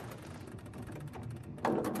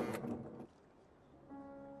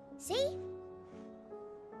 See?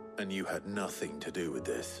 And you had nothing to do with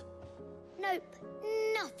this? Nope,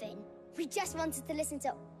 nothing. We just wanted to listen to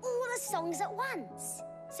all the songs at once.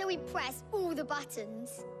 So we pressed all the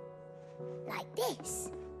buttons. Like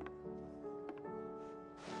this.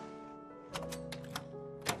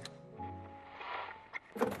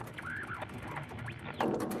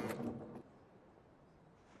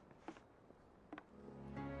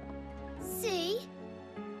 See?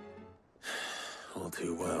 All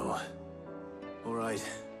too well. All right,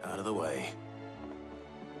 out of the way.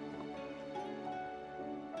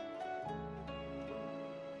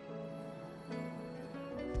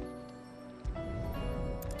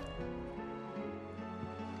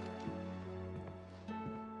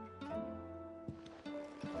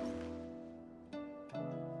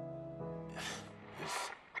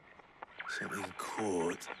 Something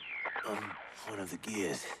caught on one of the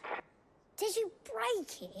gears. Did you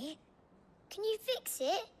break it? Can you fix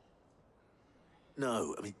it?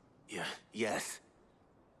 No, I mean, yeah, yes.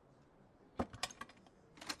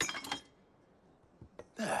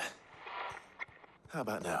 There. How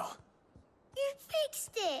about now? You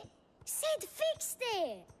fixed it! Sid fixed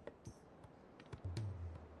it!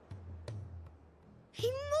 He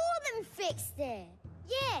more than fixed it!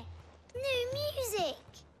 Yeah, new music!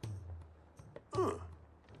 Huh.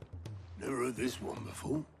 Never heard this one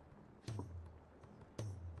before.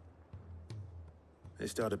 They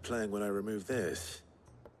started playing when I removed this.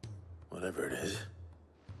 Whatever it is.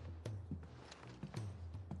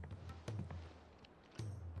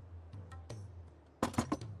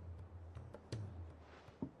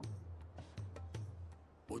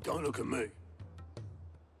 Well, don't look at me.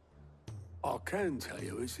 I can tell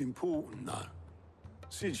you it's important, though.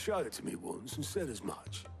 Sid showed it to me once and said as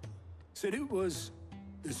much. Said it was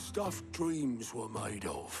the stuff dreams were made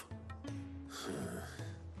of.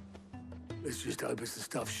 Let's just hope it's the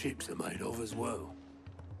stuff ships are made of as well.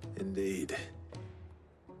 Indeed.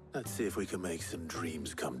 Let's see if we can make some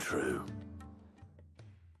dreams come true.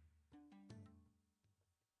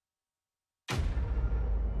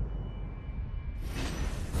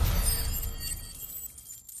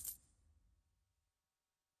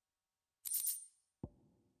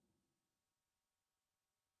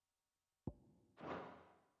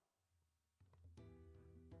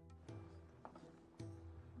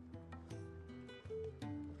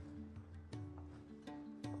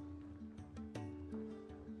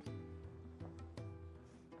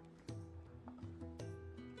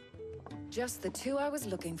 Just the two I was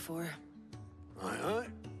looking for. Aye.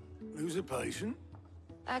 Lose a patient?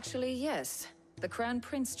 Actually, yes. The Crown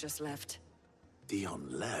Prince just left. Dion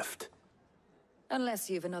left? Unless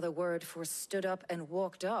you've another word for stood up and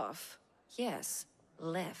walked off. Yes,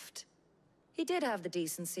 left. He did have the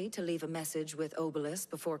decency to leave a message with Obelisk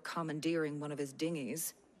before commandeering one of his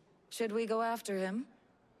dinghies. Should we go after him?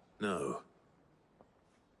 No.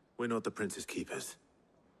 We're not the Prince's keepers.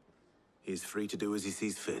 He's free to do as he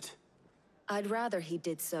sees fit. I'd rather he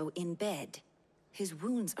did so in bed. His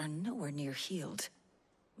wounds are nowhere near healed.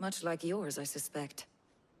 Much like yours, I suspect.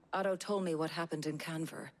 Otto told me what happened in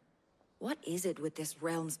Canver. What is it with this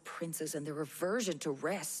realm's princes and their aversion to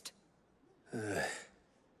rest?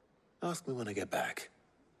 Ask me when I get back.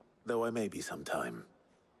 Though I may be sometime.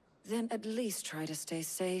 Then at least try to stay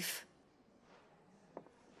safe.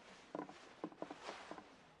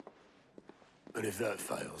 And if that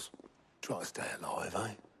fails, try to stay alive,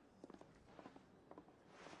 eh?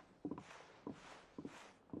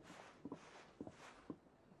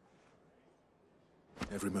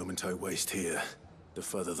 Every moment I waste here, the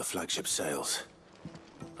further the flagship sails.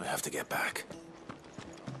 I have to get back.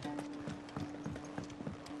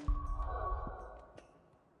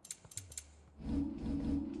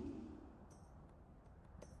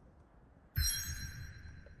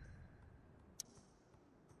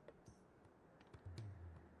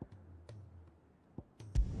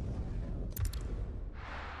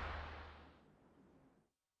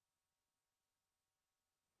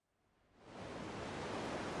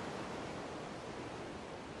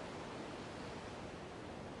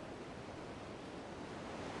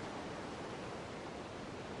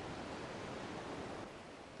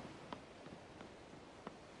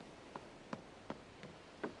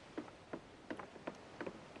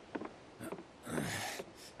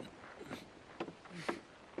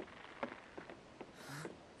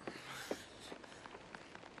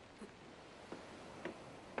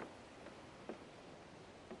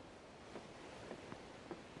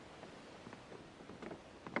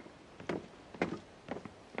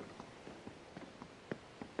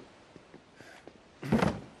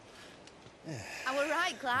 I were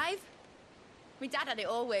right, Clive. My dad had it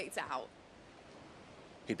all worked out.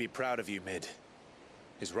 He'd be proud of you, Mid.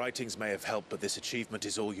 His writings may have helped, but this achievement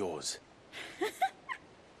is all yours.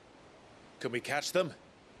 Can we catch them?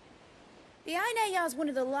 The Ainayar's one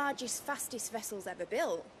of the largest, fastest vessels ever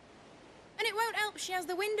built. And it won't help she has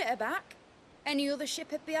the wind at her back. Any other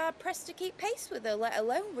ship would be hard-pressed to keep pace with her, let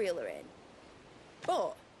alone reel her in.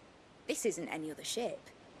 But this isn't any other ship.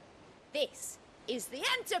 This is the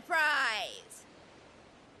Enterprise!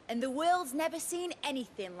 And the world's never seen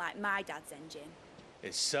anything like my dad's engine.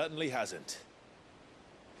 It certainly hasn't.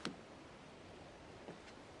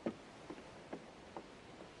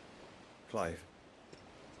 Clive,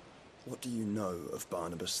 what do you know of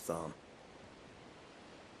Barnabas Tharm?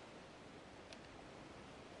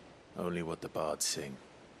 Only what the bards sing.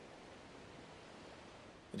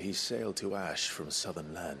 That he sailed to Ash from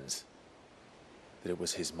southern lands. That it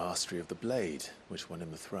was his mastery of the blade which won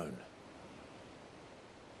him the throne.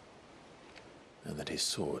 And that his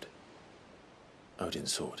sword,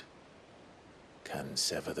 Odin's sword, can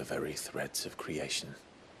sever the very threads of creation.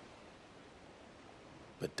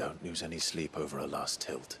 But don't lose any sleep over a last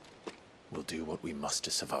tilt. We'll do what we must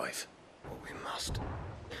to survive. What we must.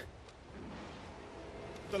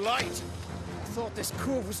 The light! I thought this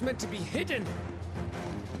cove was meant to be hidden.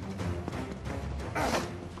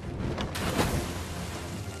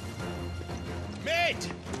 Mid!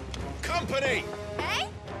 Company! Eh?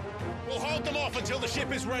 We'll hold them off until the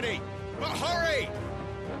ship is ready. But hurry!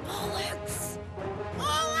 Bollocks!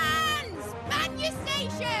 All hands! Man your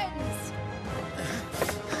stations!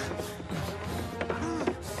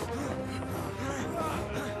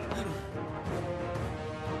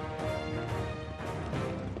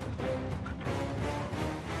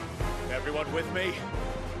 everyone with me?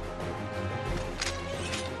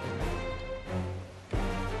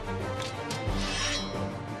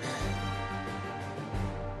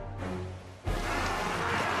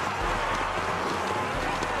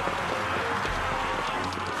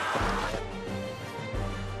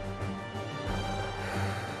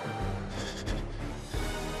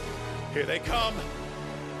 Here they come!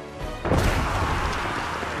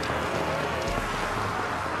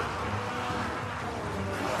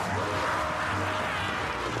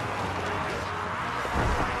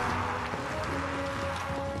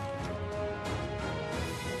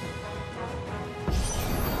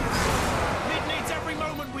 Mid needs every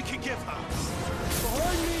moment we can give her.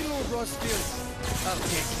 Behind me, Lord Rosfield. I'll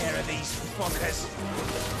take care of these fuckers.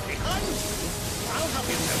 Behind you? I'll have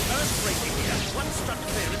you know earth breaking here. One struck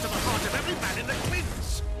clear into the heart of every man in the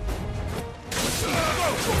Queens.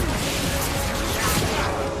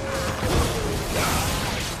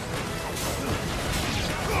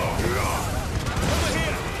 Over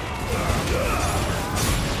here!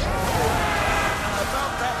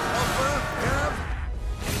 About that offer, Gav?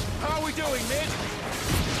 How are we doing, Mid?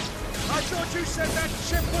 I thought you said that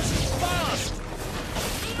ship was fast!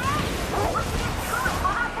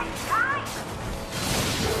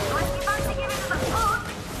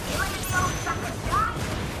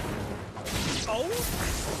 Oh?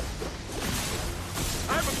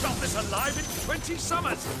 I haven't felt this alive in 20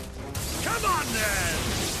 summers! Come on, then!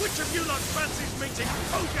 Which of you lot fancies meeting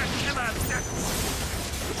Ogre Killer next?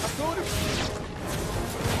 I thought it was...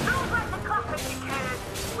 Don't let the clock be secured.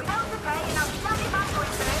 We know the day and I'll stand it back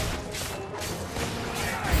with it.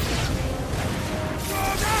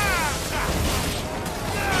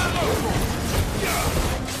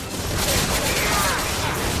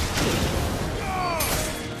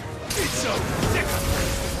 It's so sick!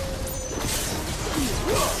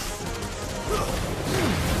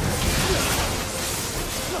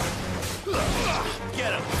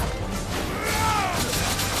 Get him!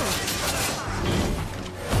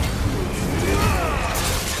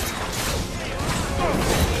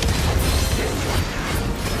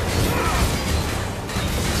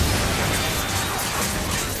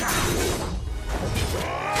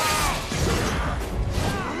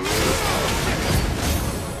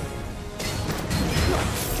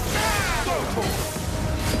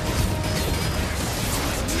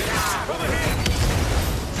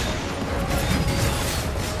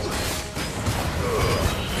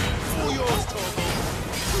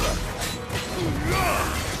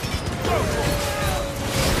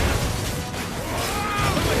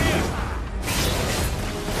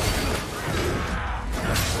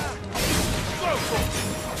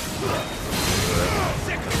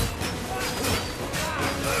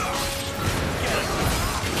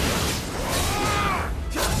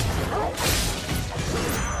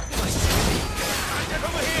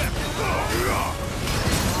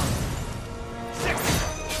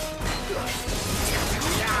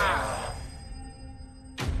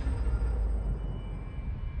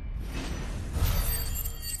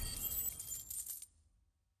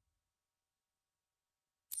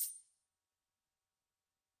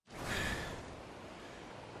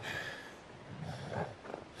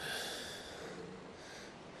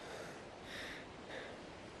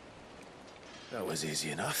 That was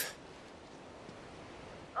easy enough.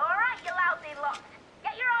 All right, you lousy lot.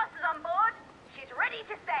 Get your asses on board. She's ready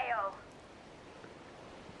to sail.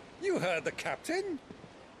 You heard the captain.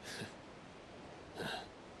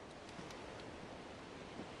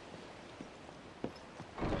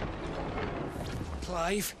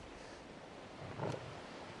 Clive?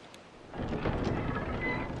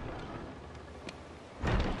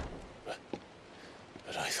 But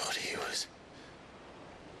I thought he was...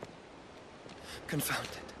 Confounded.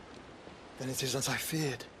 Then it is as I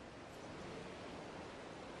feared.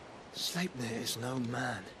 Sleipnir is no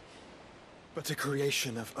man, but a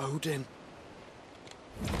creation of Odin.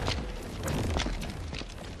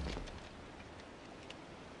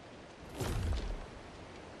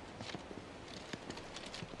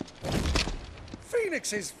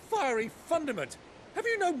 Phoenix's fiery fundament. Have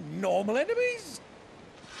you no normal enemies?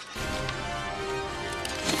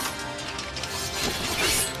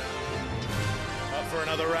 Up for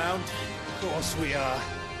another round? Of course we are.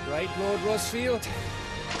 Right, Lord Rosfield?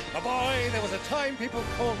 My boy, there was a time people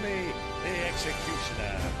called me the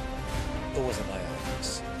Executioner. Or was it my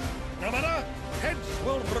axe? No matter, heads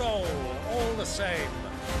will roll all the same.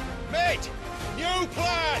 Mate! New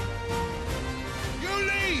plan! You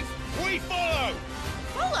leave! We follow!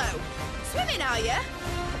 Follow? Swimming, are you?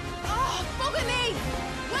 Oh, bugger me!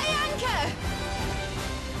 Weigh anchor!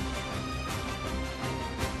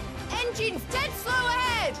 Engine's dead slow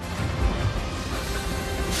ahead!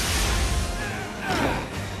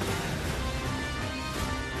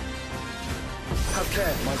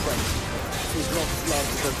 care, my friend. His not blood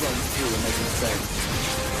that runs through and makes us bend.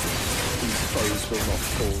 These foes will not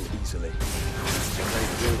fall easily. They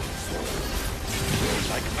will fall.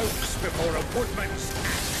 Like oaks before a woodman's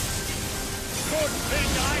axe. Good thing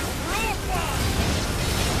I brought one!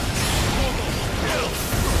 Kill!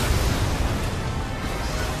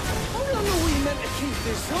 How long are we meant to keep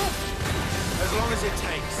this up? As long as it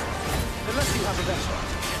takes. Unless you have a better.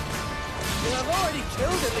 Well, I've already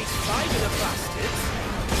killed at least 5 of the bastards.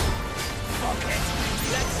 Fuck it!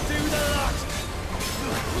 Let's do the lot!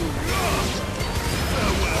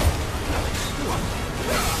 Farewell.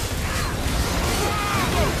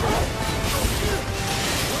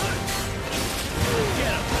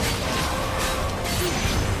 Get him!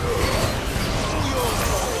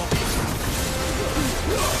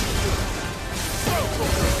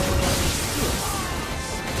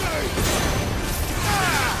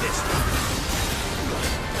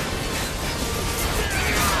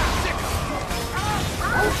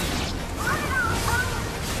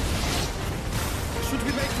 Should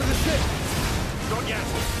we make for the ship? Not yet.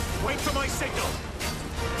 Wait for my signal.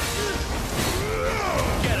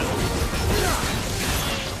 Get him!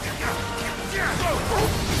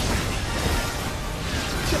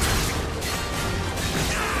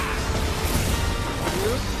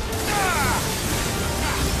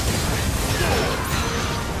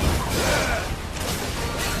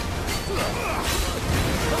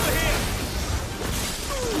 Over here!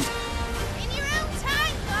 In your own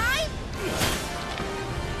time, Clive!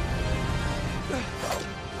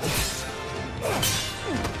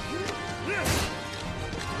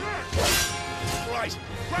 Right,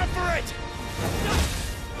 grab for it!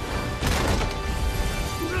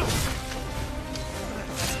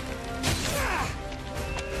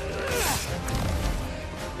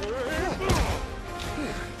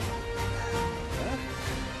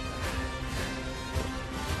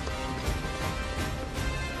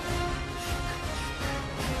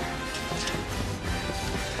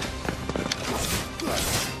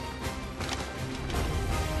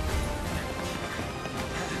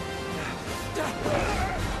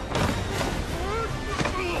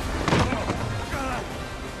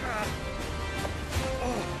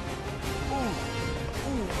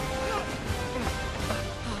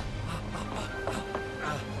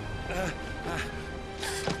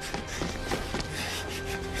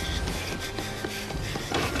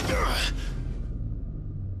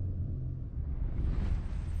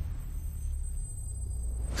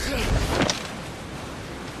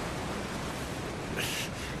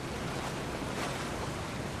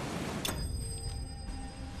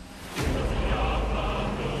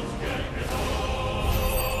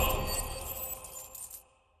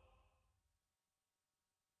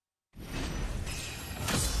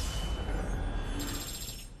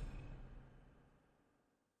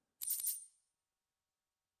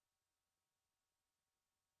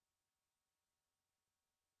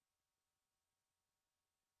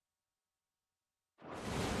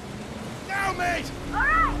 Now, mate!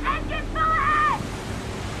 Alright, engine full ahead!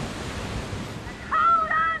 And hold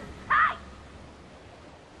on tight!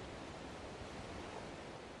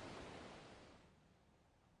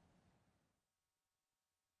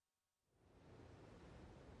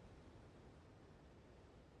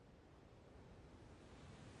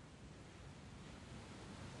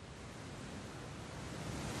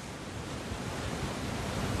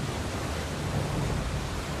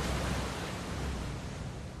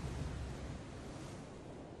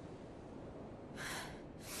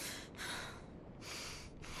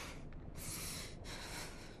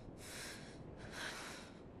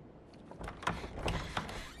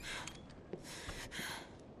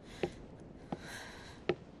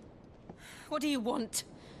 What do you want?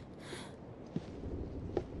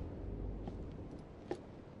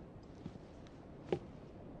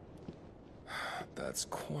 That's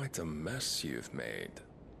quite a mess you've made.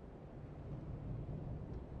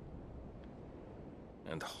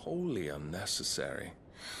 And wholly unnecessary.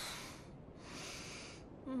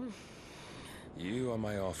 You are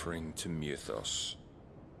my offering to Mythos.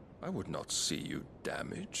 I would not see you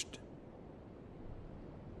damaged.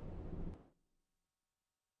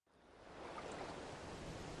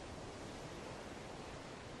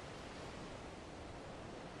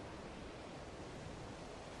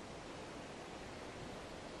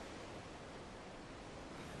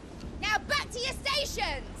 Now back to your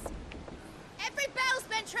stations! Every bell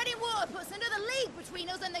spent treading water puts another league between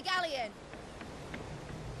us and the galleon.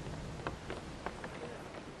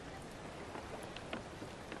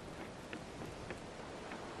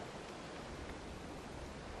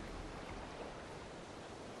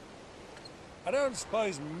 I don't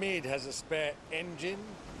suppose Mid has a spare engine?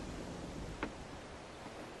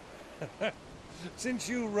 Since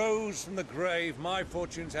you rose from the grave, my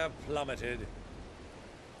fortunes have plummeted.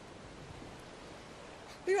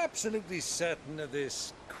 Are you absolutely certain of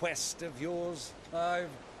this quest of yours, Clive?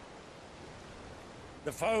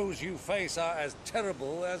 The foes you face are as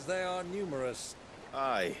terrible as they are numerous.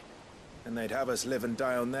 Aye. And they'd have us live and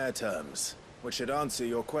die on their terms, which should answer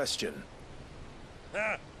your question.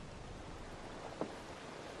 Ha!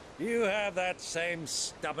 You have that same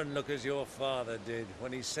stubborn look as your father did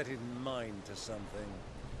when he set his mind to something.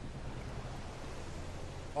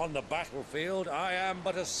 On the battlefield, I am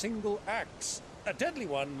but a single axe. A deadly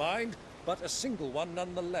one, mind, but a single one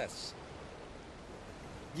nonetheless.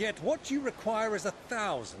 Yet what you require is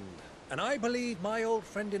 1,000, and I believe my old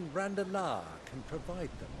friend in Brandalar can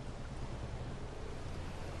provide them.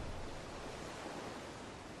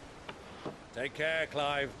 Take care,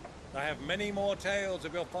 Clive. I have many more tales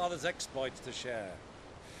of your father's exploits to share.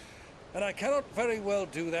 And I cannot very well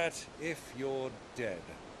do that if you're dead.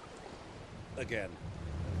 Again.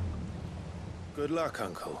 Good luck,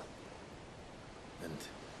 Uncle. And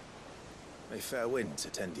may fair winds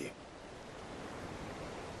attend you.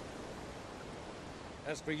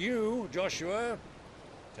 As for you, Joshua,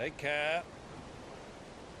 take care.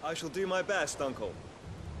 I shall do my best, Uncle.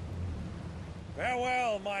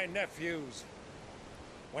 Farewell, my nephews.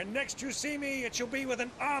 When next you see me, it shall be with an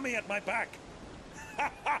army at my back.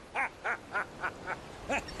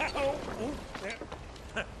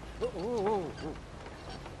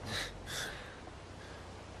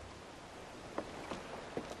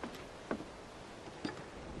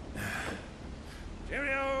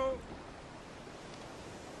 Cheerio!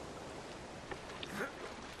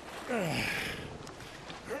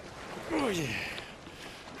 Oh, yeah.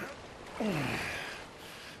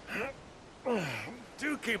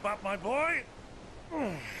 Do keep up, my boy.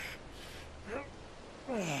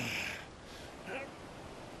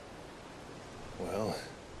 Well,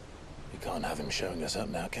 we can't have him showing us up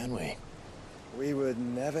now, can we? We would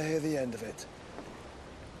never hear the end of it.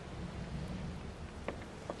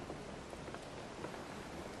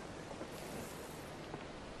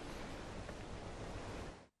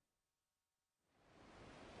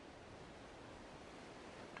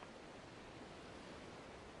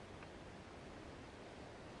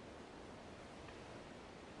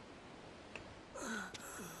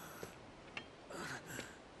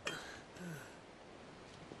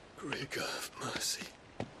 Great God of mercy.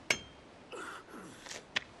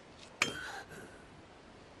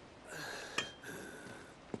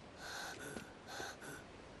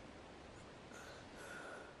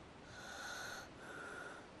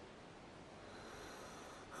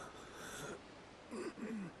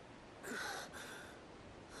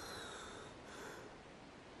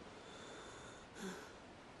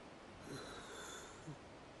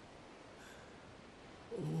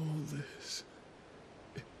 All this.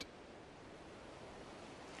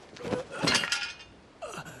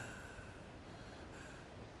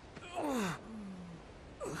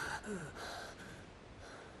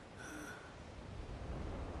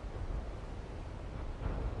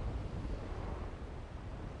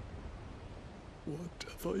 What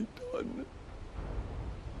have I done?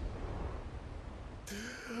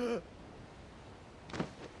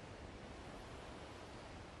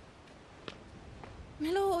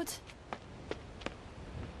 My lord.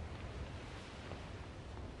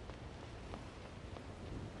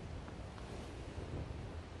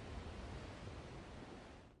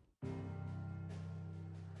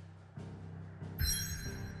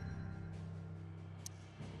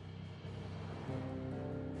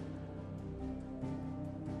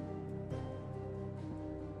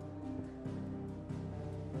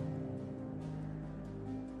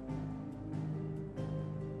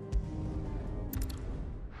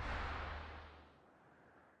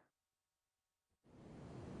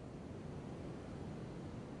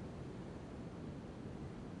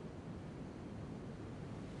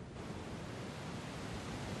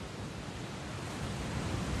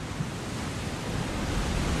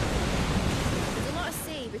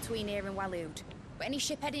 Between here and Waloed, but any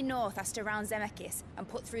ship heading north has to round Zemeckis and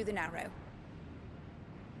put through the Narrow.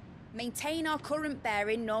 Maintain our current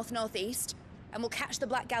bearing north-northeast, and we'll catch the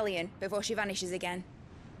Black Galleon before she vanishes again.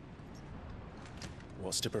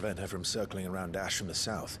 What's to prevent her from circling around Ash from the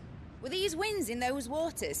south? With these winds in those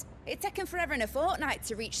waters, it'd taken forever and a fortnight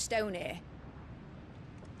to reach Stonehere.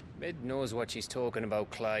 Mid knows what she's talking about,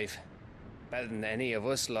 Clive. Better than any of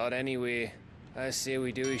us lot, anyway. I say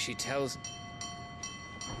we do as she tells.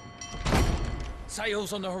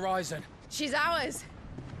 Sails on the horizon. She's ours.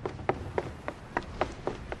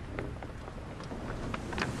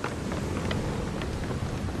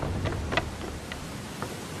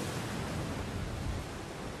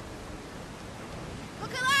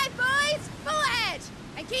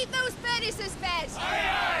 Keep those furnaces fed! Aye,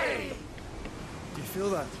 aye! Do you feel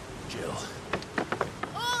that? Jill.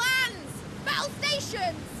 All hands! Battle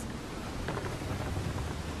stations!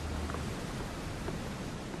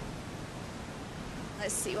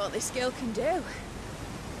 Let's see what this girl can do.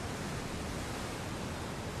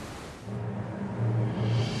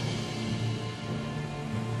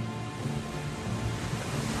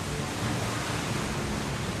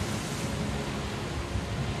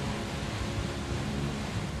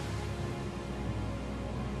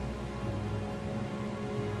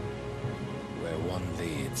 Where one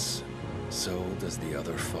leads, so does the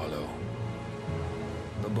other follow.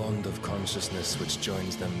 The bond of consciousness which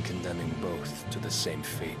joins them condemning both to the same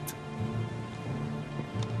fate.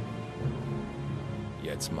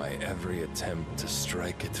 Yet my every attempt to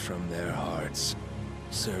strike it from their hearts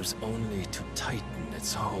serves only to tighten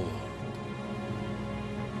its hold.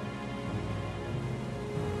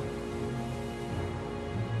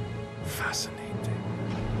 Fascinating.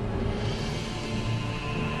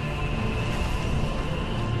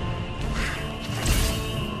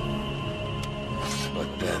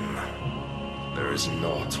 But then, there is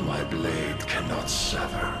naught my blade cannot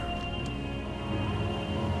sever.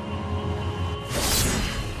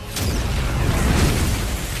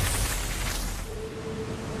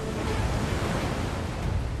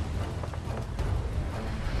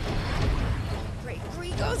 Great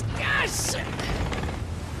Grigos gas!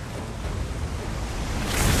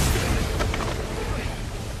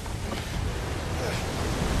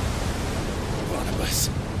 Barnabas.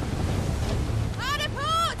 Hard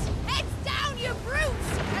apart! Heads down, you brutes!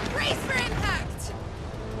 And brace for impact!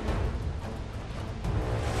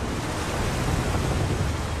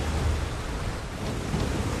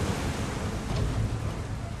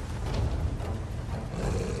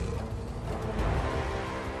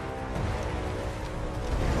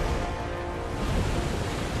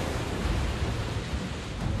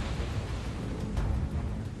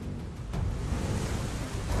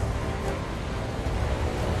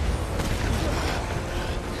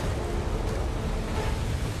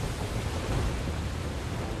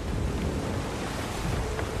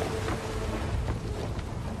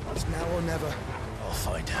 It's now or never. I'll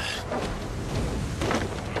find her.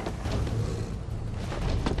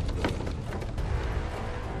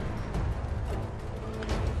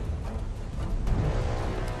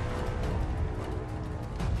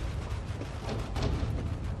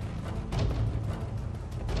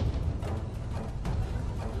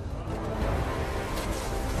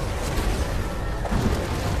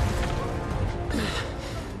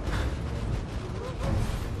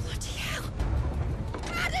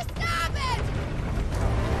 At a starboard!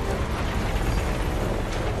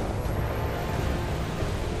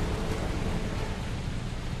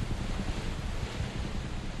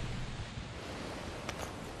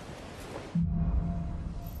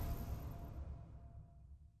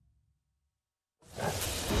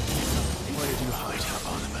 Where did you hide her,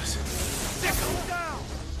 Barnabas? Sickle down!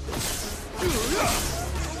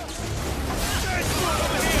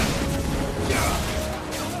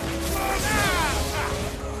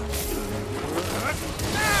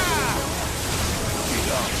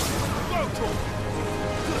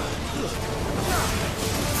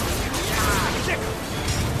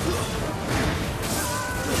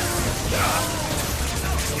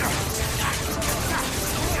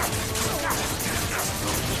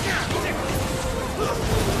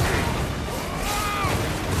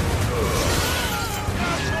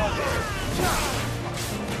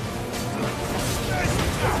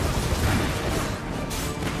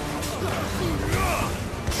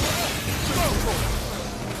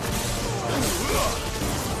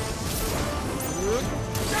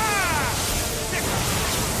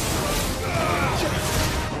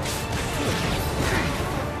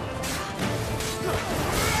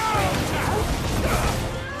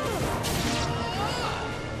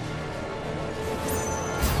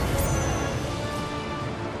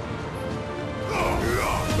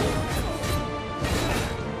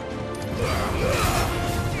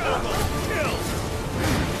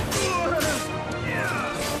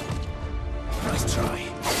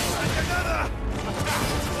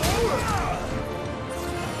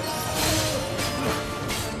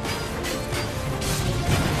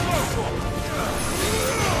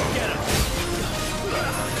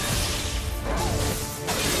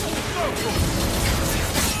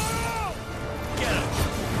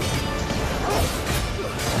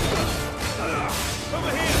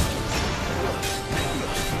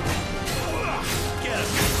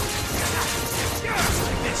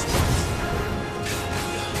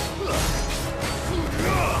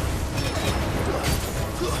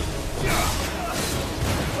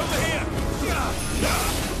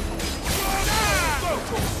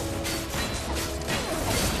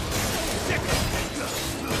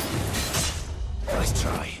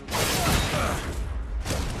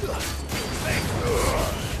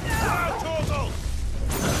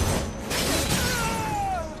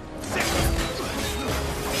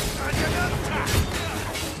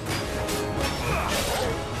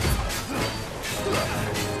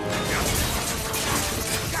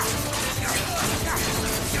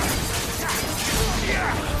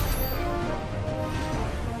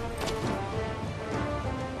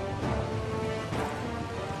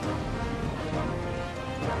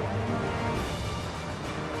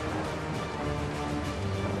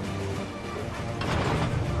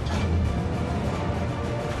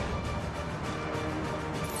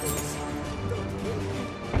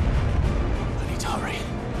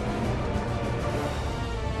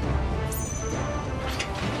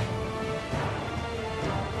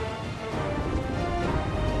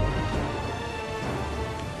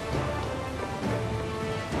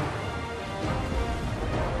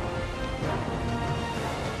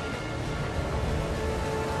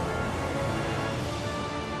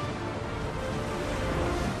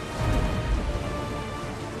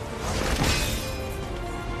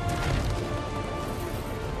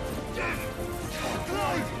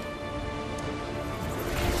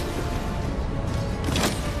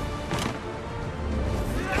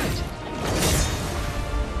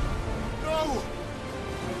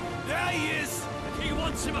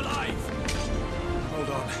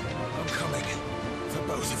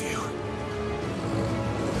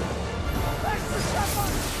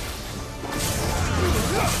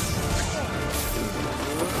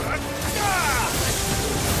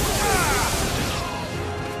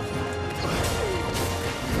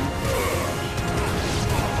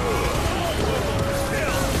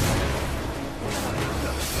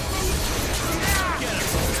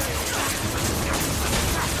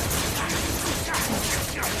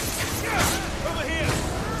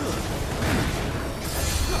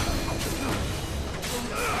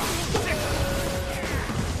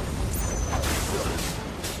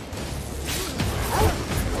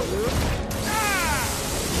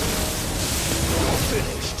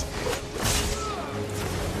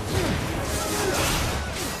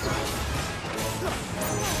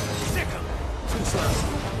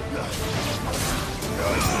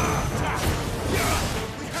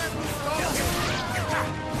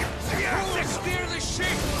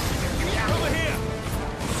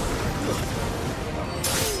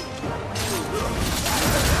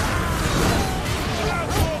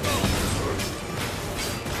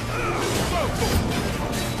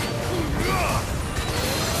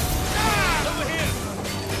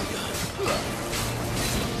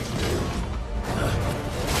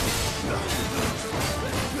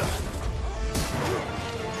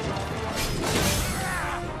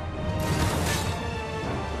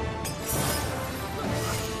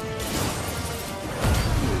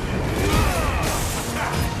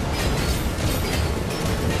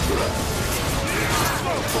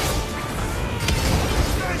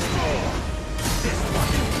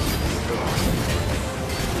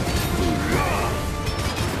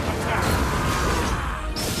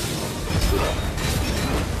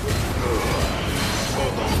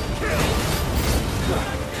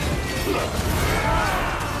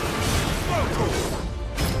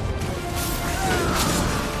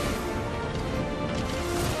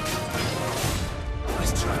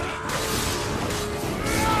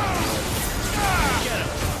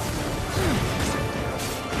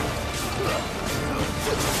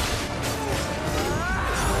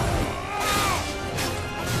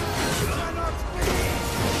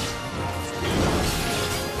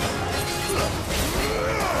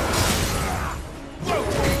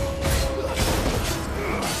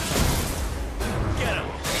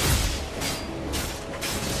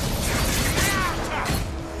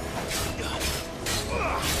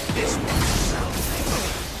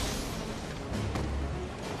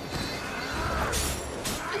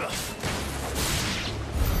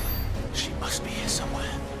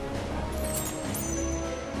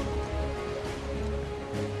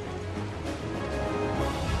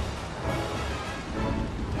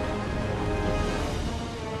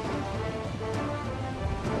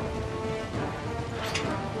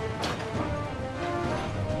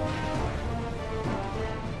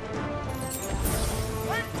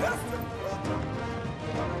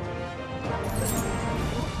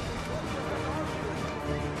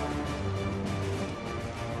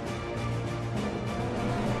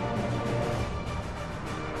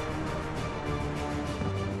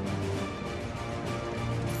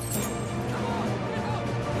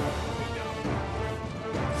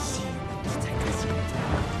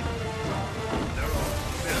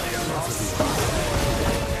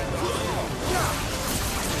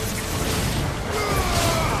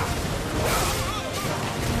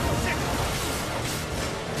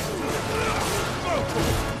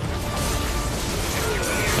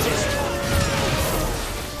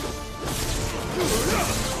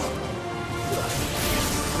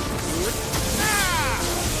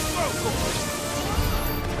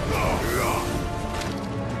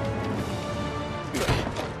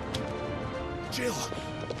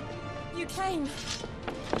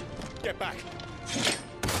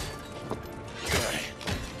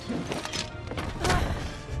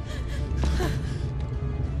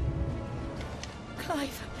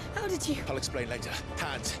 did you... I'll explain later.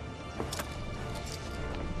 Hands.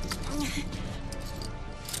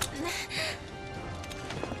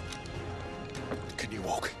 Can you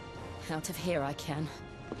walk? Out of here I can.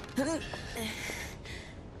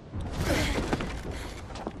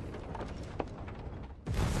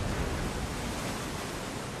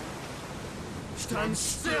 Stand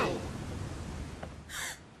still!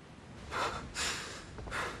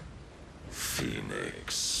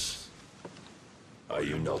 Phoenix. Are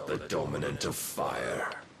you not the dominant of fire?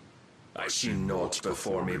 I see naught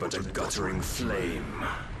before me but a guttering flame.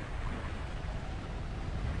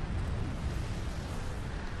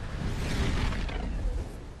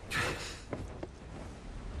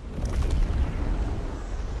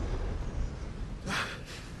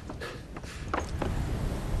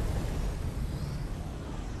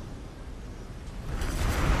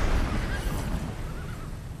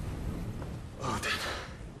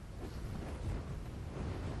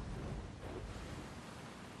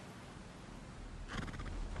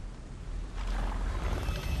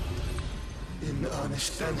 In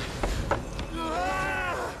earnest, then.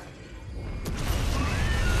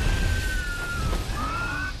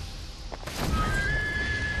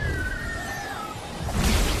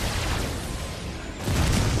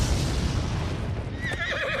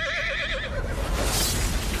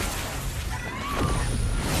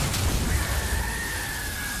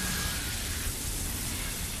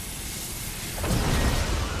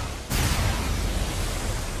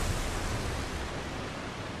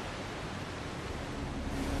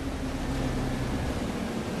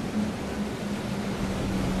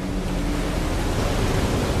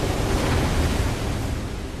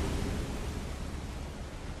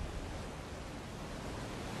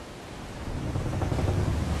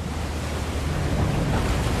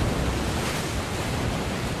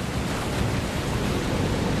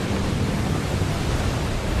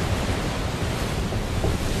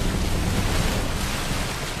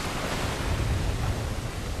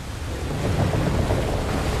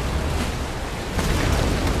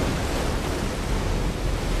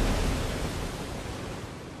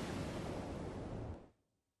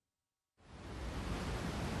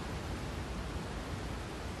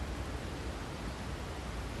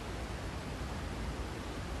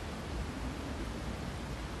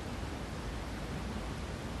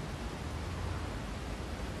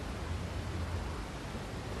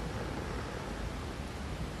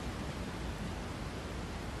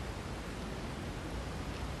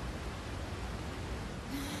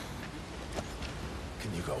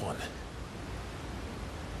 Can you go on?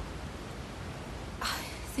 I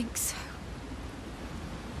think so.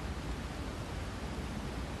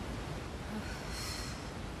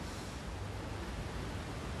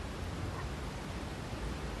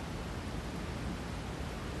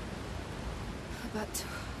 But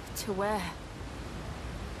to where?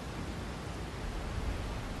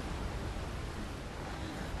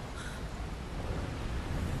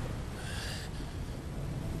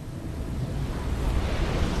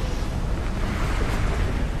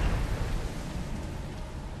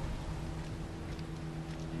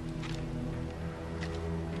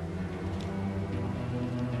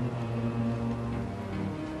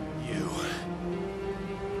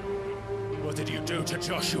 What did you do to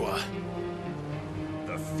Joshua?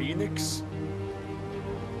 The Phoenix?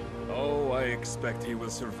 Oh, I expect he will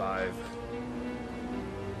survive.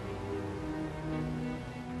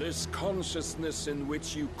 This consciousness in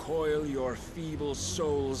which you coil your feeble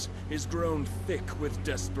souls is grown thick with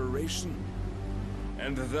desperation.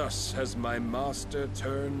 And thus has my master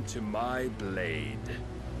turned to my blade.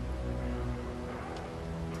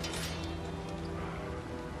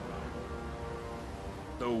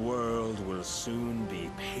 The world will soon be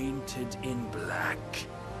painted in black.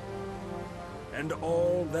 And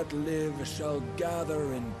all that live shall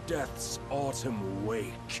gather in death's autumn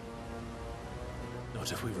wake.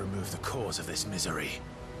 Not if we remove the cause of this misery.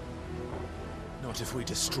 Not if we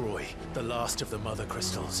destroy the last of the Mother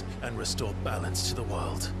Crystals and restore balance to the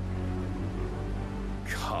world.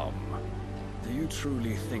 Come. Do you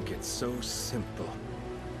truly think it's so simple?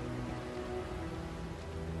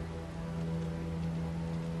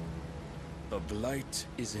 The Blight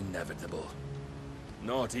is inevitable.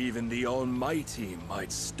 Not even the Almighty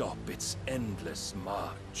might stop its endless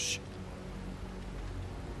march.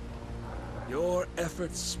 Your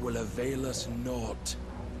efforts will avail us naught.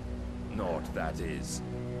 Naught, that is,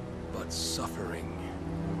 but suffering.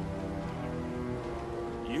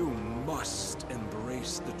 You must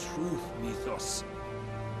embrace the truth, Mythos.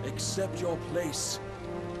 Accept your place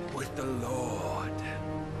with the Lord.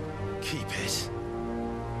 Keep it.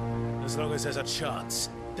 As long as there's a chance,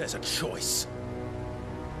 there's a choice.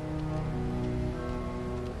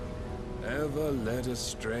 ever led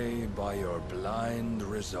astray by your blind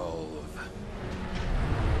resolve.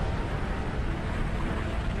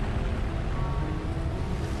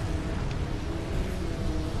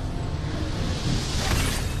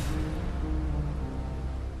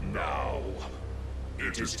 Now,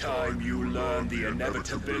 it is time you learn the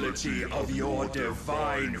inevitability of your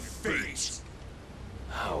divine fate,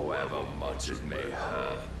 however much it may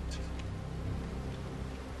hurt.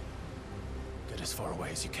 Get as far away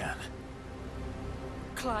as you can.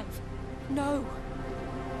 Clive, no.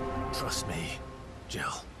 Trust me,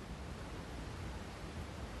 Jill.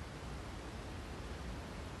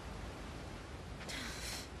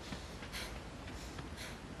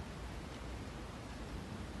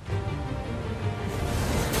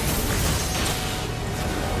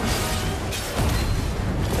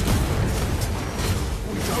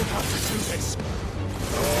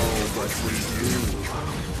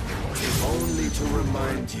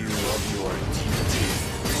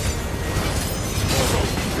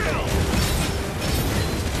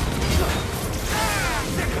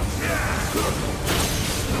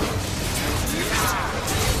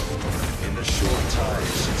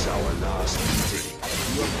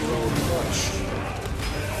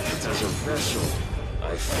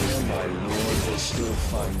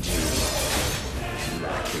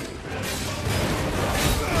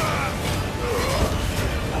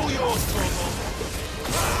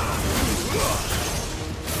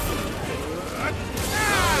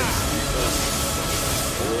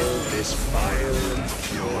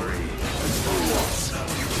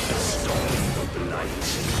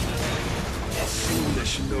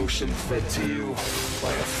 Fed to you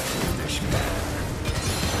by a foolish man.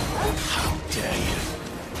 How dare you?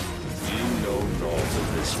 You know naught of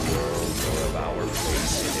this world or of our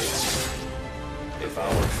place in it. If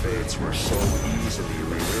our fates were so easily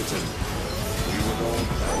rewritten, we would all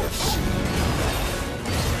have seen.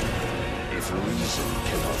 If reason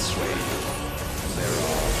cannot sway you, there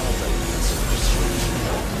are other means of persuasion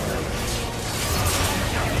that might.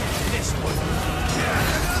 This one.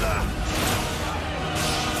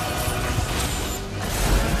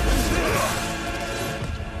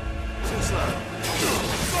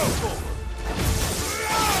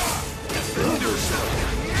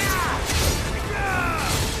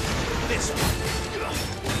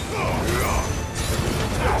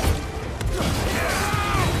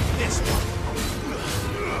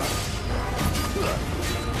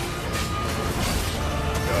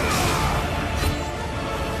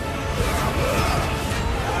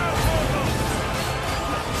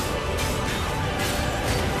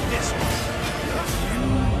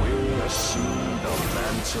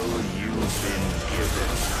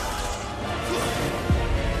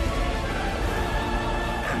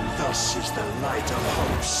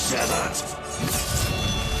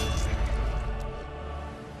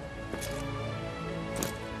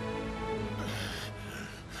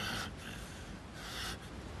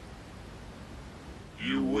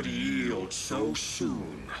 You would yield so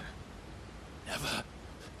soon. Never.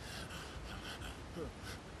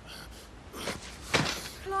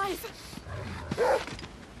 Clive!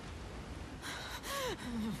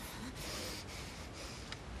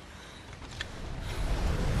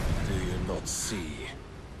 Do you not see?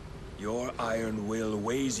 Your iron will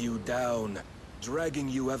weighs you down, dragging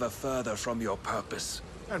you ever further from your purpose.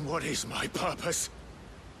 And what is my purpose?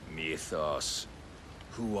 Mythos.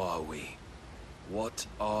 Who are we? What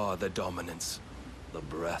are the dominants? The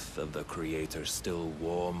breath of the Creator still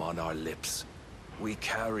warm on our lips. We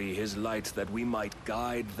carry his light that we might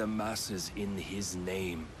guide the masses in his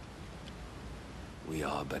name. We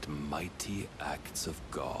are but mighty acts of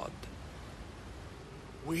God.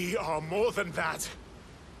 We are more than that.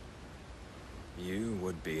 You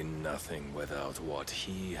would be nothing without what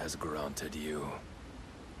he has granted you.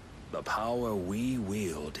 The power we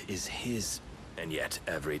wield is his, and yet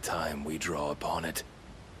every time we draw upon it,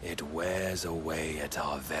 it wears away at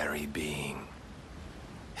our very being.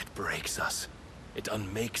 It breaks us. It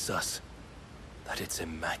unmakes us, that its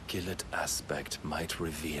immaculate aspect might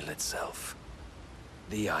reveal itself.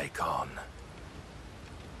 The icon.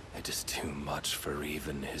 It is too much for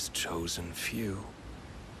even his chosen few.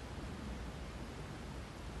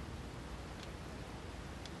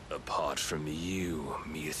 Apart from you,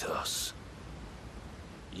 Mythos.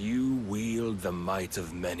 You wield the might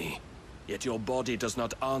of many, yet your body does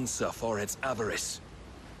not answer for its avarice.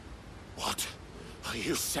 What are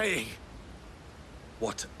you saying?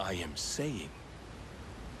 What I am saying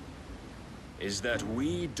is that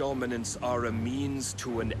we dominants are a means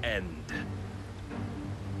to an end.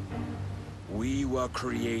 We were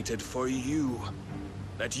created for you,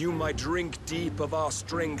 that you might drink deep of our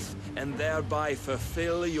strength and thereby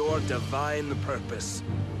fulfill your divine purpose.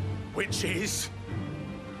 Which is?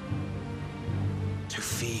 To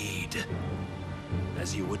feed.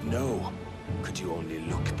 As you would know, could you only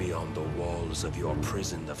look beyond the walls of your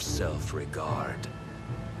prison of self-regard.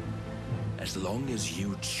 As long as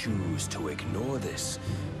you choose to ignore this,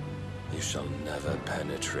 you shall never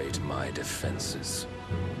penetrate my defenses.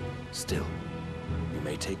 Still, you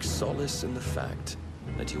may take solace in the fact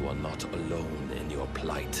that you are not alone in your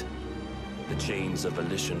plight. The chains of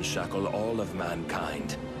volition shackle all of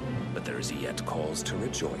mankind, but there is yet cause to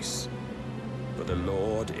rejoice. For the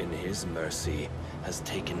Lord, in his mercy, has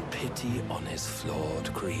taken pity on his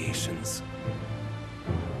flawed creations,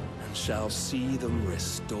 and shall see them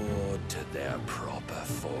restored to their proper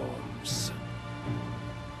forms.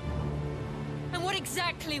 And what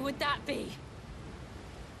exactly would that be?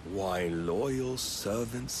 Why, loyal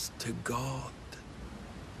servants to God.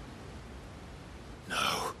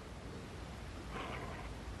 No.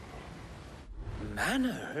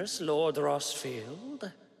 Manners, Lord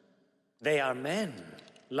Rosfield? They are men,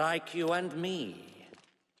 like you and me.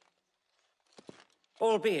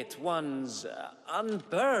 Albeit ones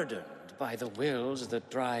unburdened by the wills that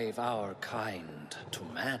drive our kind to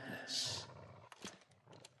madness.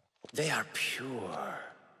 They are pure.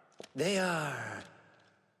 They are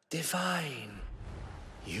divine.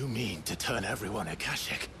 You mean to turn everyone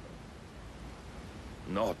Akashic?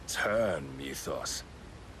 Not turn, Mythos.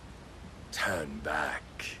 Turn back.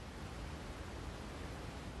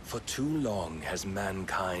 For too long has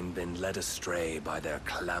mankind been led astray by their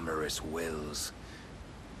clamorous wills.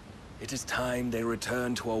 It is time they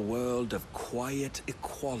return to a world of quiet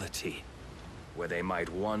equality, where they might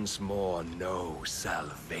once more know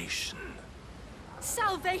salvation.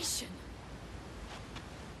 Salvation?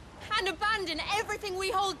 And abandon everything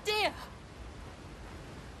we hold dear?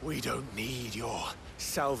 We don't need your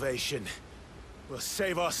salvation. We'll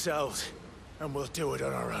save ourselves, and we'll do it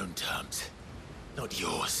on our own terms. Not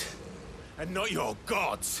yours. And not your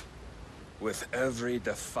gods. With every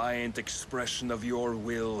defiant expression of your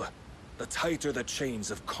will, the tighter the chains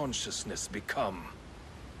of consciousness become.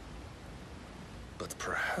 But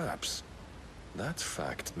perhaps that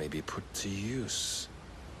fact may be put to use.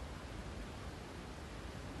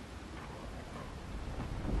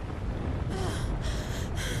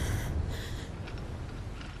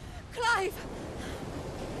 Clive!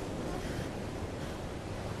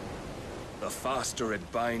 The faster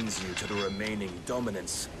it binds you to the remaining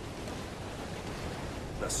dominance,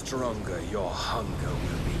 the stronger your hunger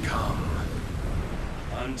will become.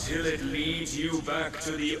 Until it leads you back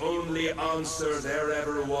to the only answer there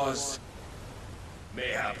ever was.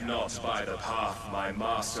 Mayhap not by the path my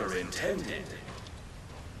master intended,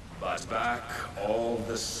 but back all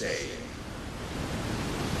the same.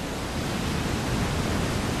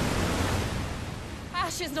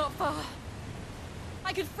 Ash is not far.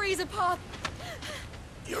 I could freeze a path.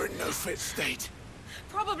 You're in no fit state.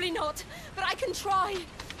 Probably not, but I can try.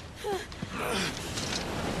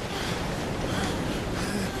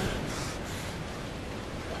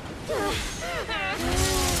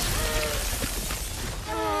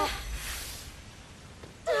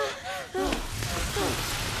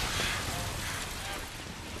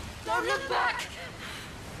 Don't look back!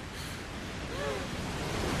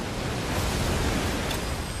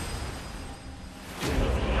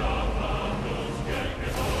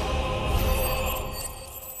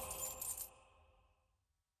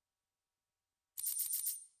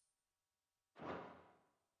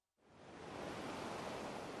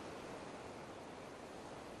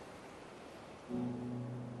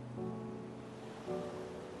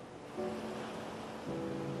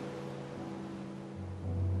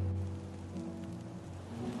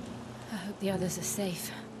 I hope the others are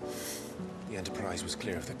safe. The Enterprise was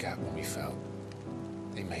clear of the gap when we fell.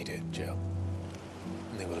 They made it, Jill.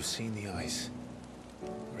 And they will have seen the ice,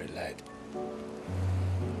 where it led.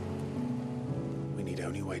 We need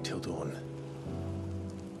only wait till dawn.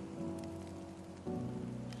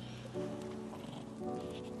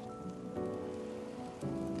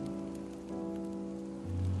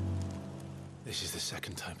 This is the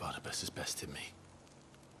second time Barnabas has bested me.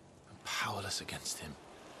 I'm powerless against him.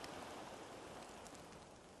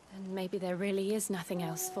 And maybe there really is nothing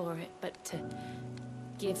else for it but to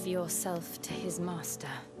give yourself to his master.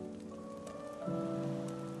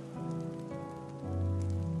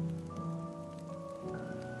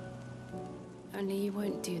 Only you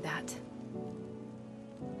won't do that.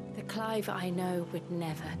 The Clive I know would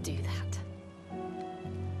never do that.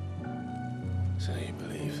 So you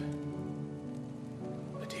believe?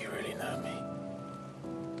 But do you really know me?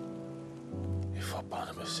 If what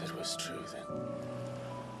Barnabas said was true, then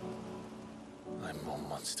I'm more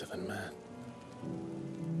monster than man.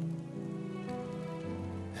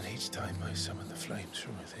 And each time I summon the flames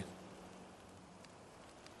from within,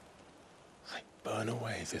 I burn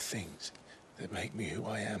away the things that make me who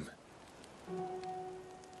I am.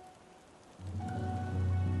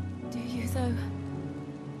 Do you, though?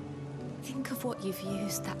 Think of what you've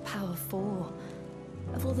used that power for,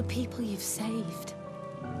 of all the people you've saved.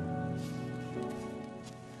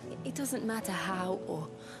 It doesn't matter how or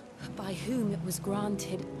by whom it was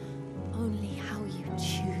granted, only how you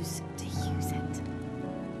choose to use it.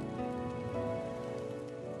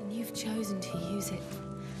 And you've chosen to use it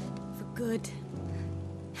for good,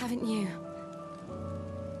 haven't you?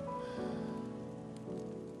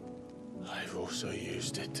 I've also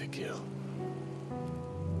used it to kill.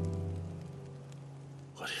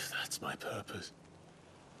 What if that's my purpose?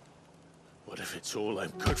 What if it's all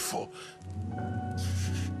I'm good for?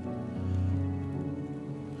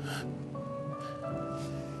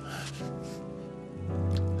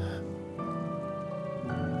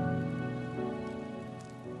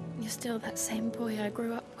 You're still that same boy I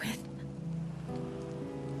grew up with.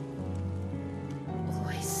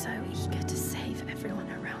 Always so eager to save everyone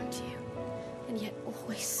around you, and yet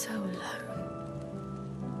always so alone.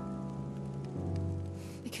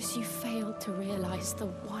 Because you failed to realize the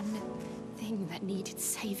one thing that needed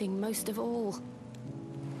saving most of all.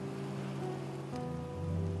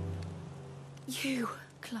 You,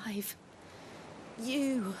 Clive.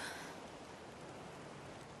 You.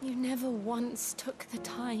 You never once took the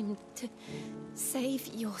time to save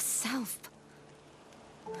yourself.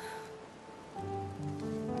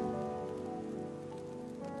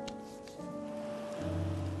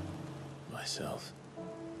 Myself.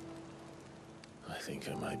 I think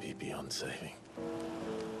I might be beyond saving.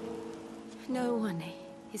 No one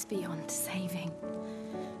is beyond saving,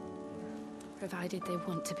 provided they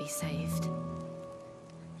want to be saved.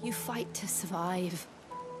 You fight to survive.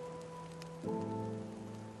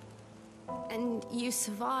 And you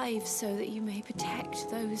survive so that you may protect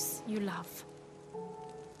those you love.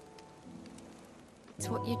 It's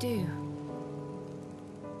what you do.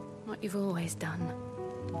 What you've always done.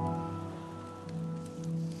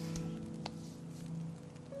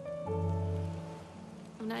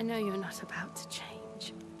 And I know you're not about to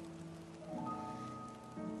change.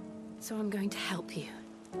 So I'm going to help you.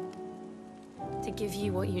 To give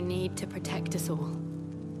you what you need to protect us all.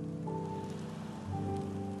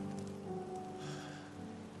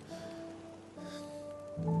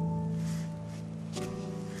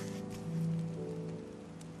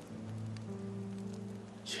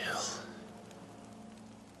 Jill.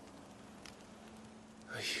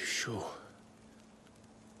 Are you sure?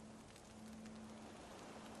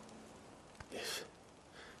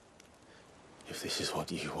 If this is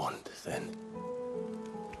what you want, then...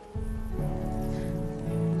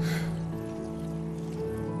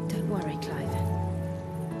 Don't worry, Clive.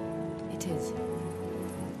 It is.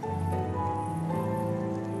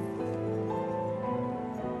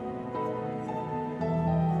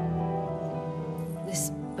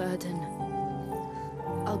 This burden,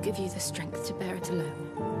 I'll give you the strength to bear it alone.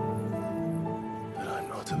 But I'm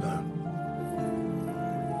not alone.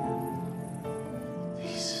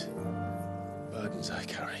 These burdens I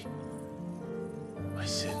carry, my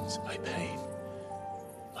sins, my pain,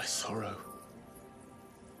 my sorrow,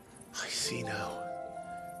 I see now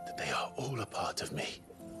that they are all a part of me.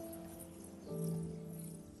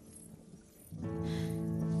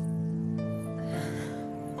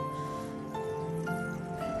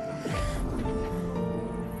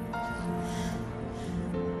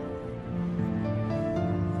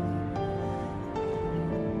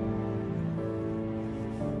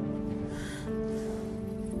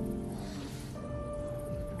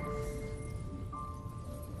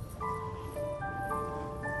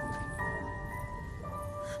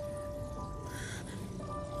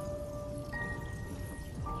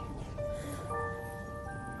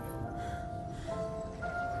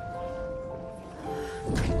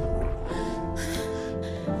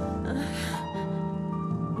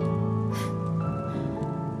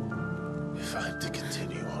 If I'm to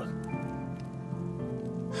continue on,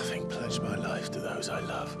 having pledged my life to those I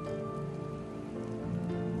love,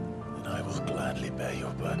 then I will gladly bear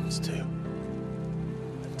your burdens too,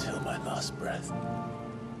 until my last breath.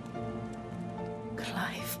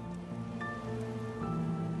 Clive.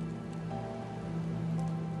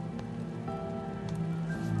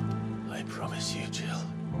 I promise you, Jill,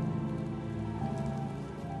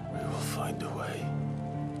 we will find a way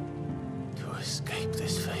to escape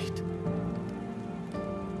this fate.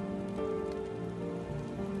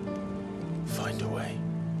 Find a way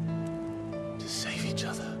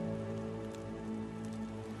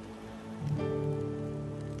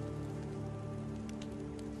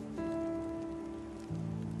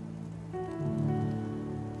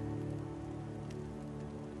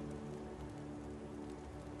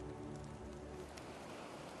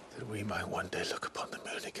might one day look upon the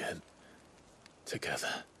moon again,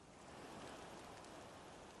 together.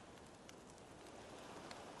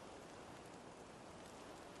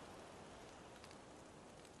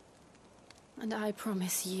 And I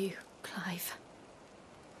promise you, Clive,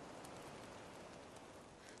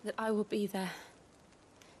 that I will be there,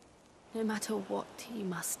 no matter what you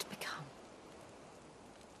must become.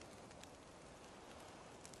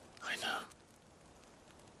 I know.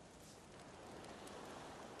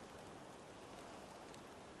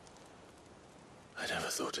 I never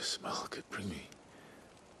thought a smile could bring me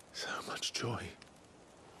so much joy.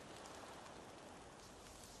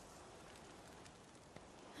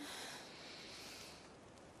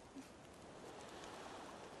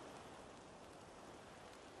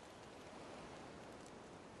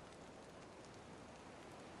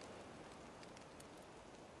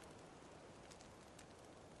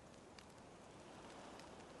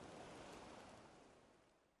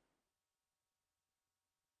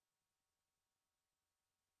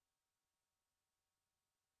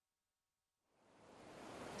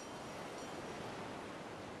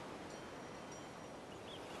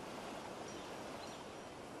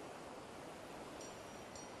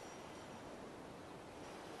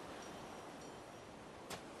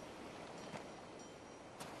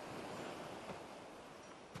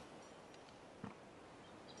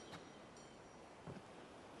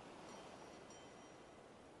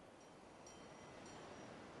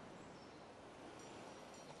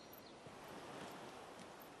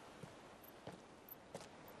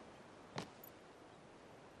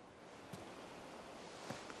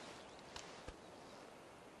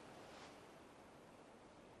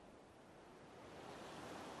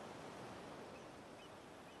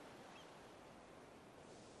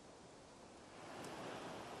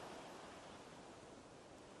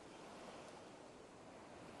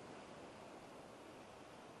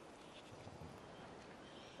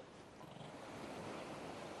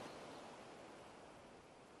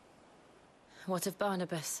 What of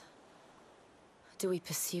Barnabas? Do we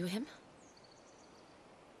pursue him?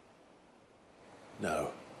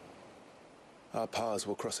 No. Our paths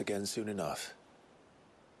will cross again soon enough.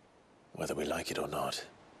 Whether we like it or not.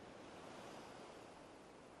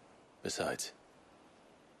 Besides,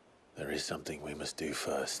 there is something we must do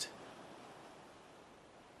first.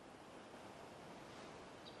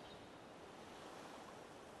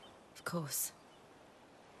 Of course.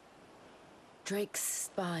 Drake's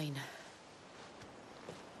spine.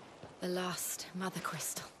 The last Mother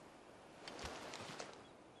Crystal.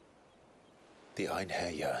 The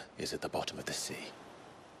Einherjar is at the bottom of the sea.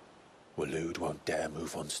 Waloed won't dare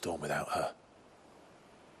move on Storm without her.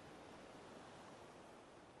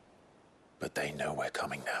 But they know we're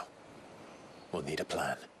coming now. We'll need a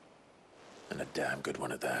plan. And a damn good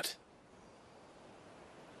one at that.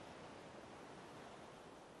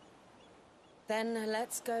 Then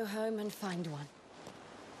let's go home and find one.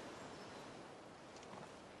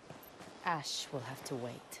 Ash will have to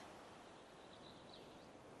wait.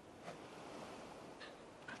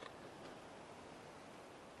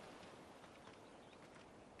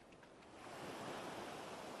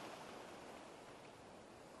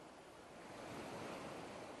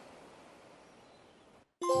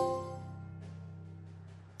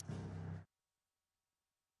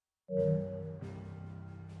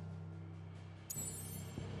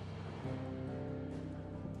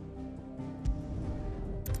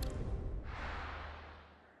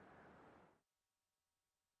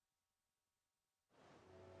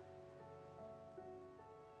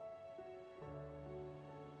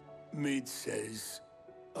 Mid says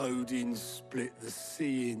Odin split the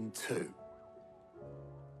sea in two.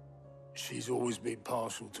 She's always been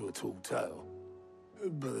partial to a tall tale.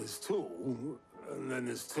 But there's tall, and then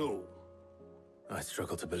there's tall. I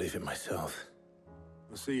struggle to believe it myself.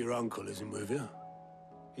 I see your uncle isn't with you.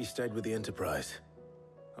 He stayed with the Enterprise.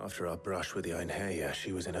 After our brush with the Einherjar,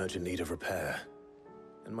 she was in urgent need of repair.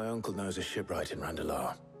 And my uncle knows a shipwright in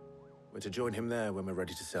Randalar. We're to join him there when we're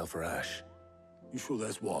ready to sail for Ash. You sure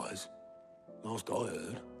that's wise? Last I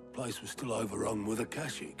heard, the place was still overrun with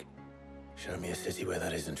Akashic. Show me a city where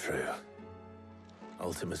that isn't true.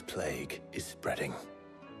 Ultima's plague is spreading.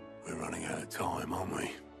 We're running out of time, aren't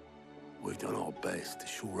we? We've done our best to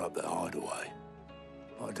shore up that hideaway.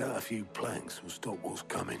 But I doubt a few planks will stop what's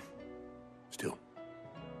coming. Still,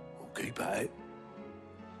 we'll keep at it.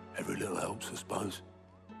 Every little helps, I suppose.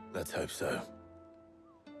 Let's hope so.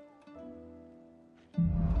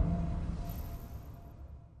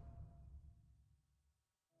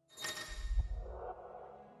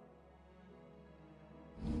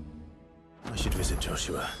 I should visit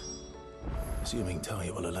Joshua, assuming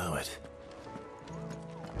Talia will allow it.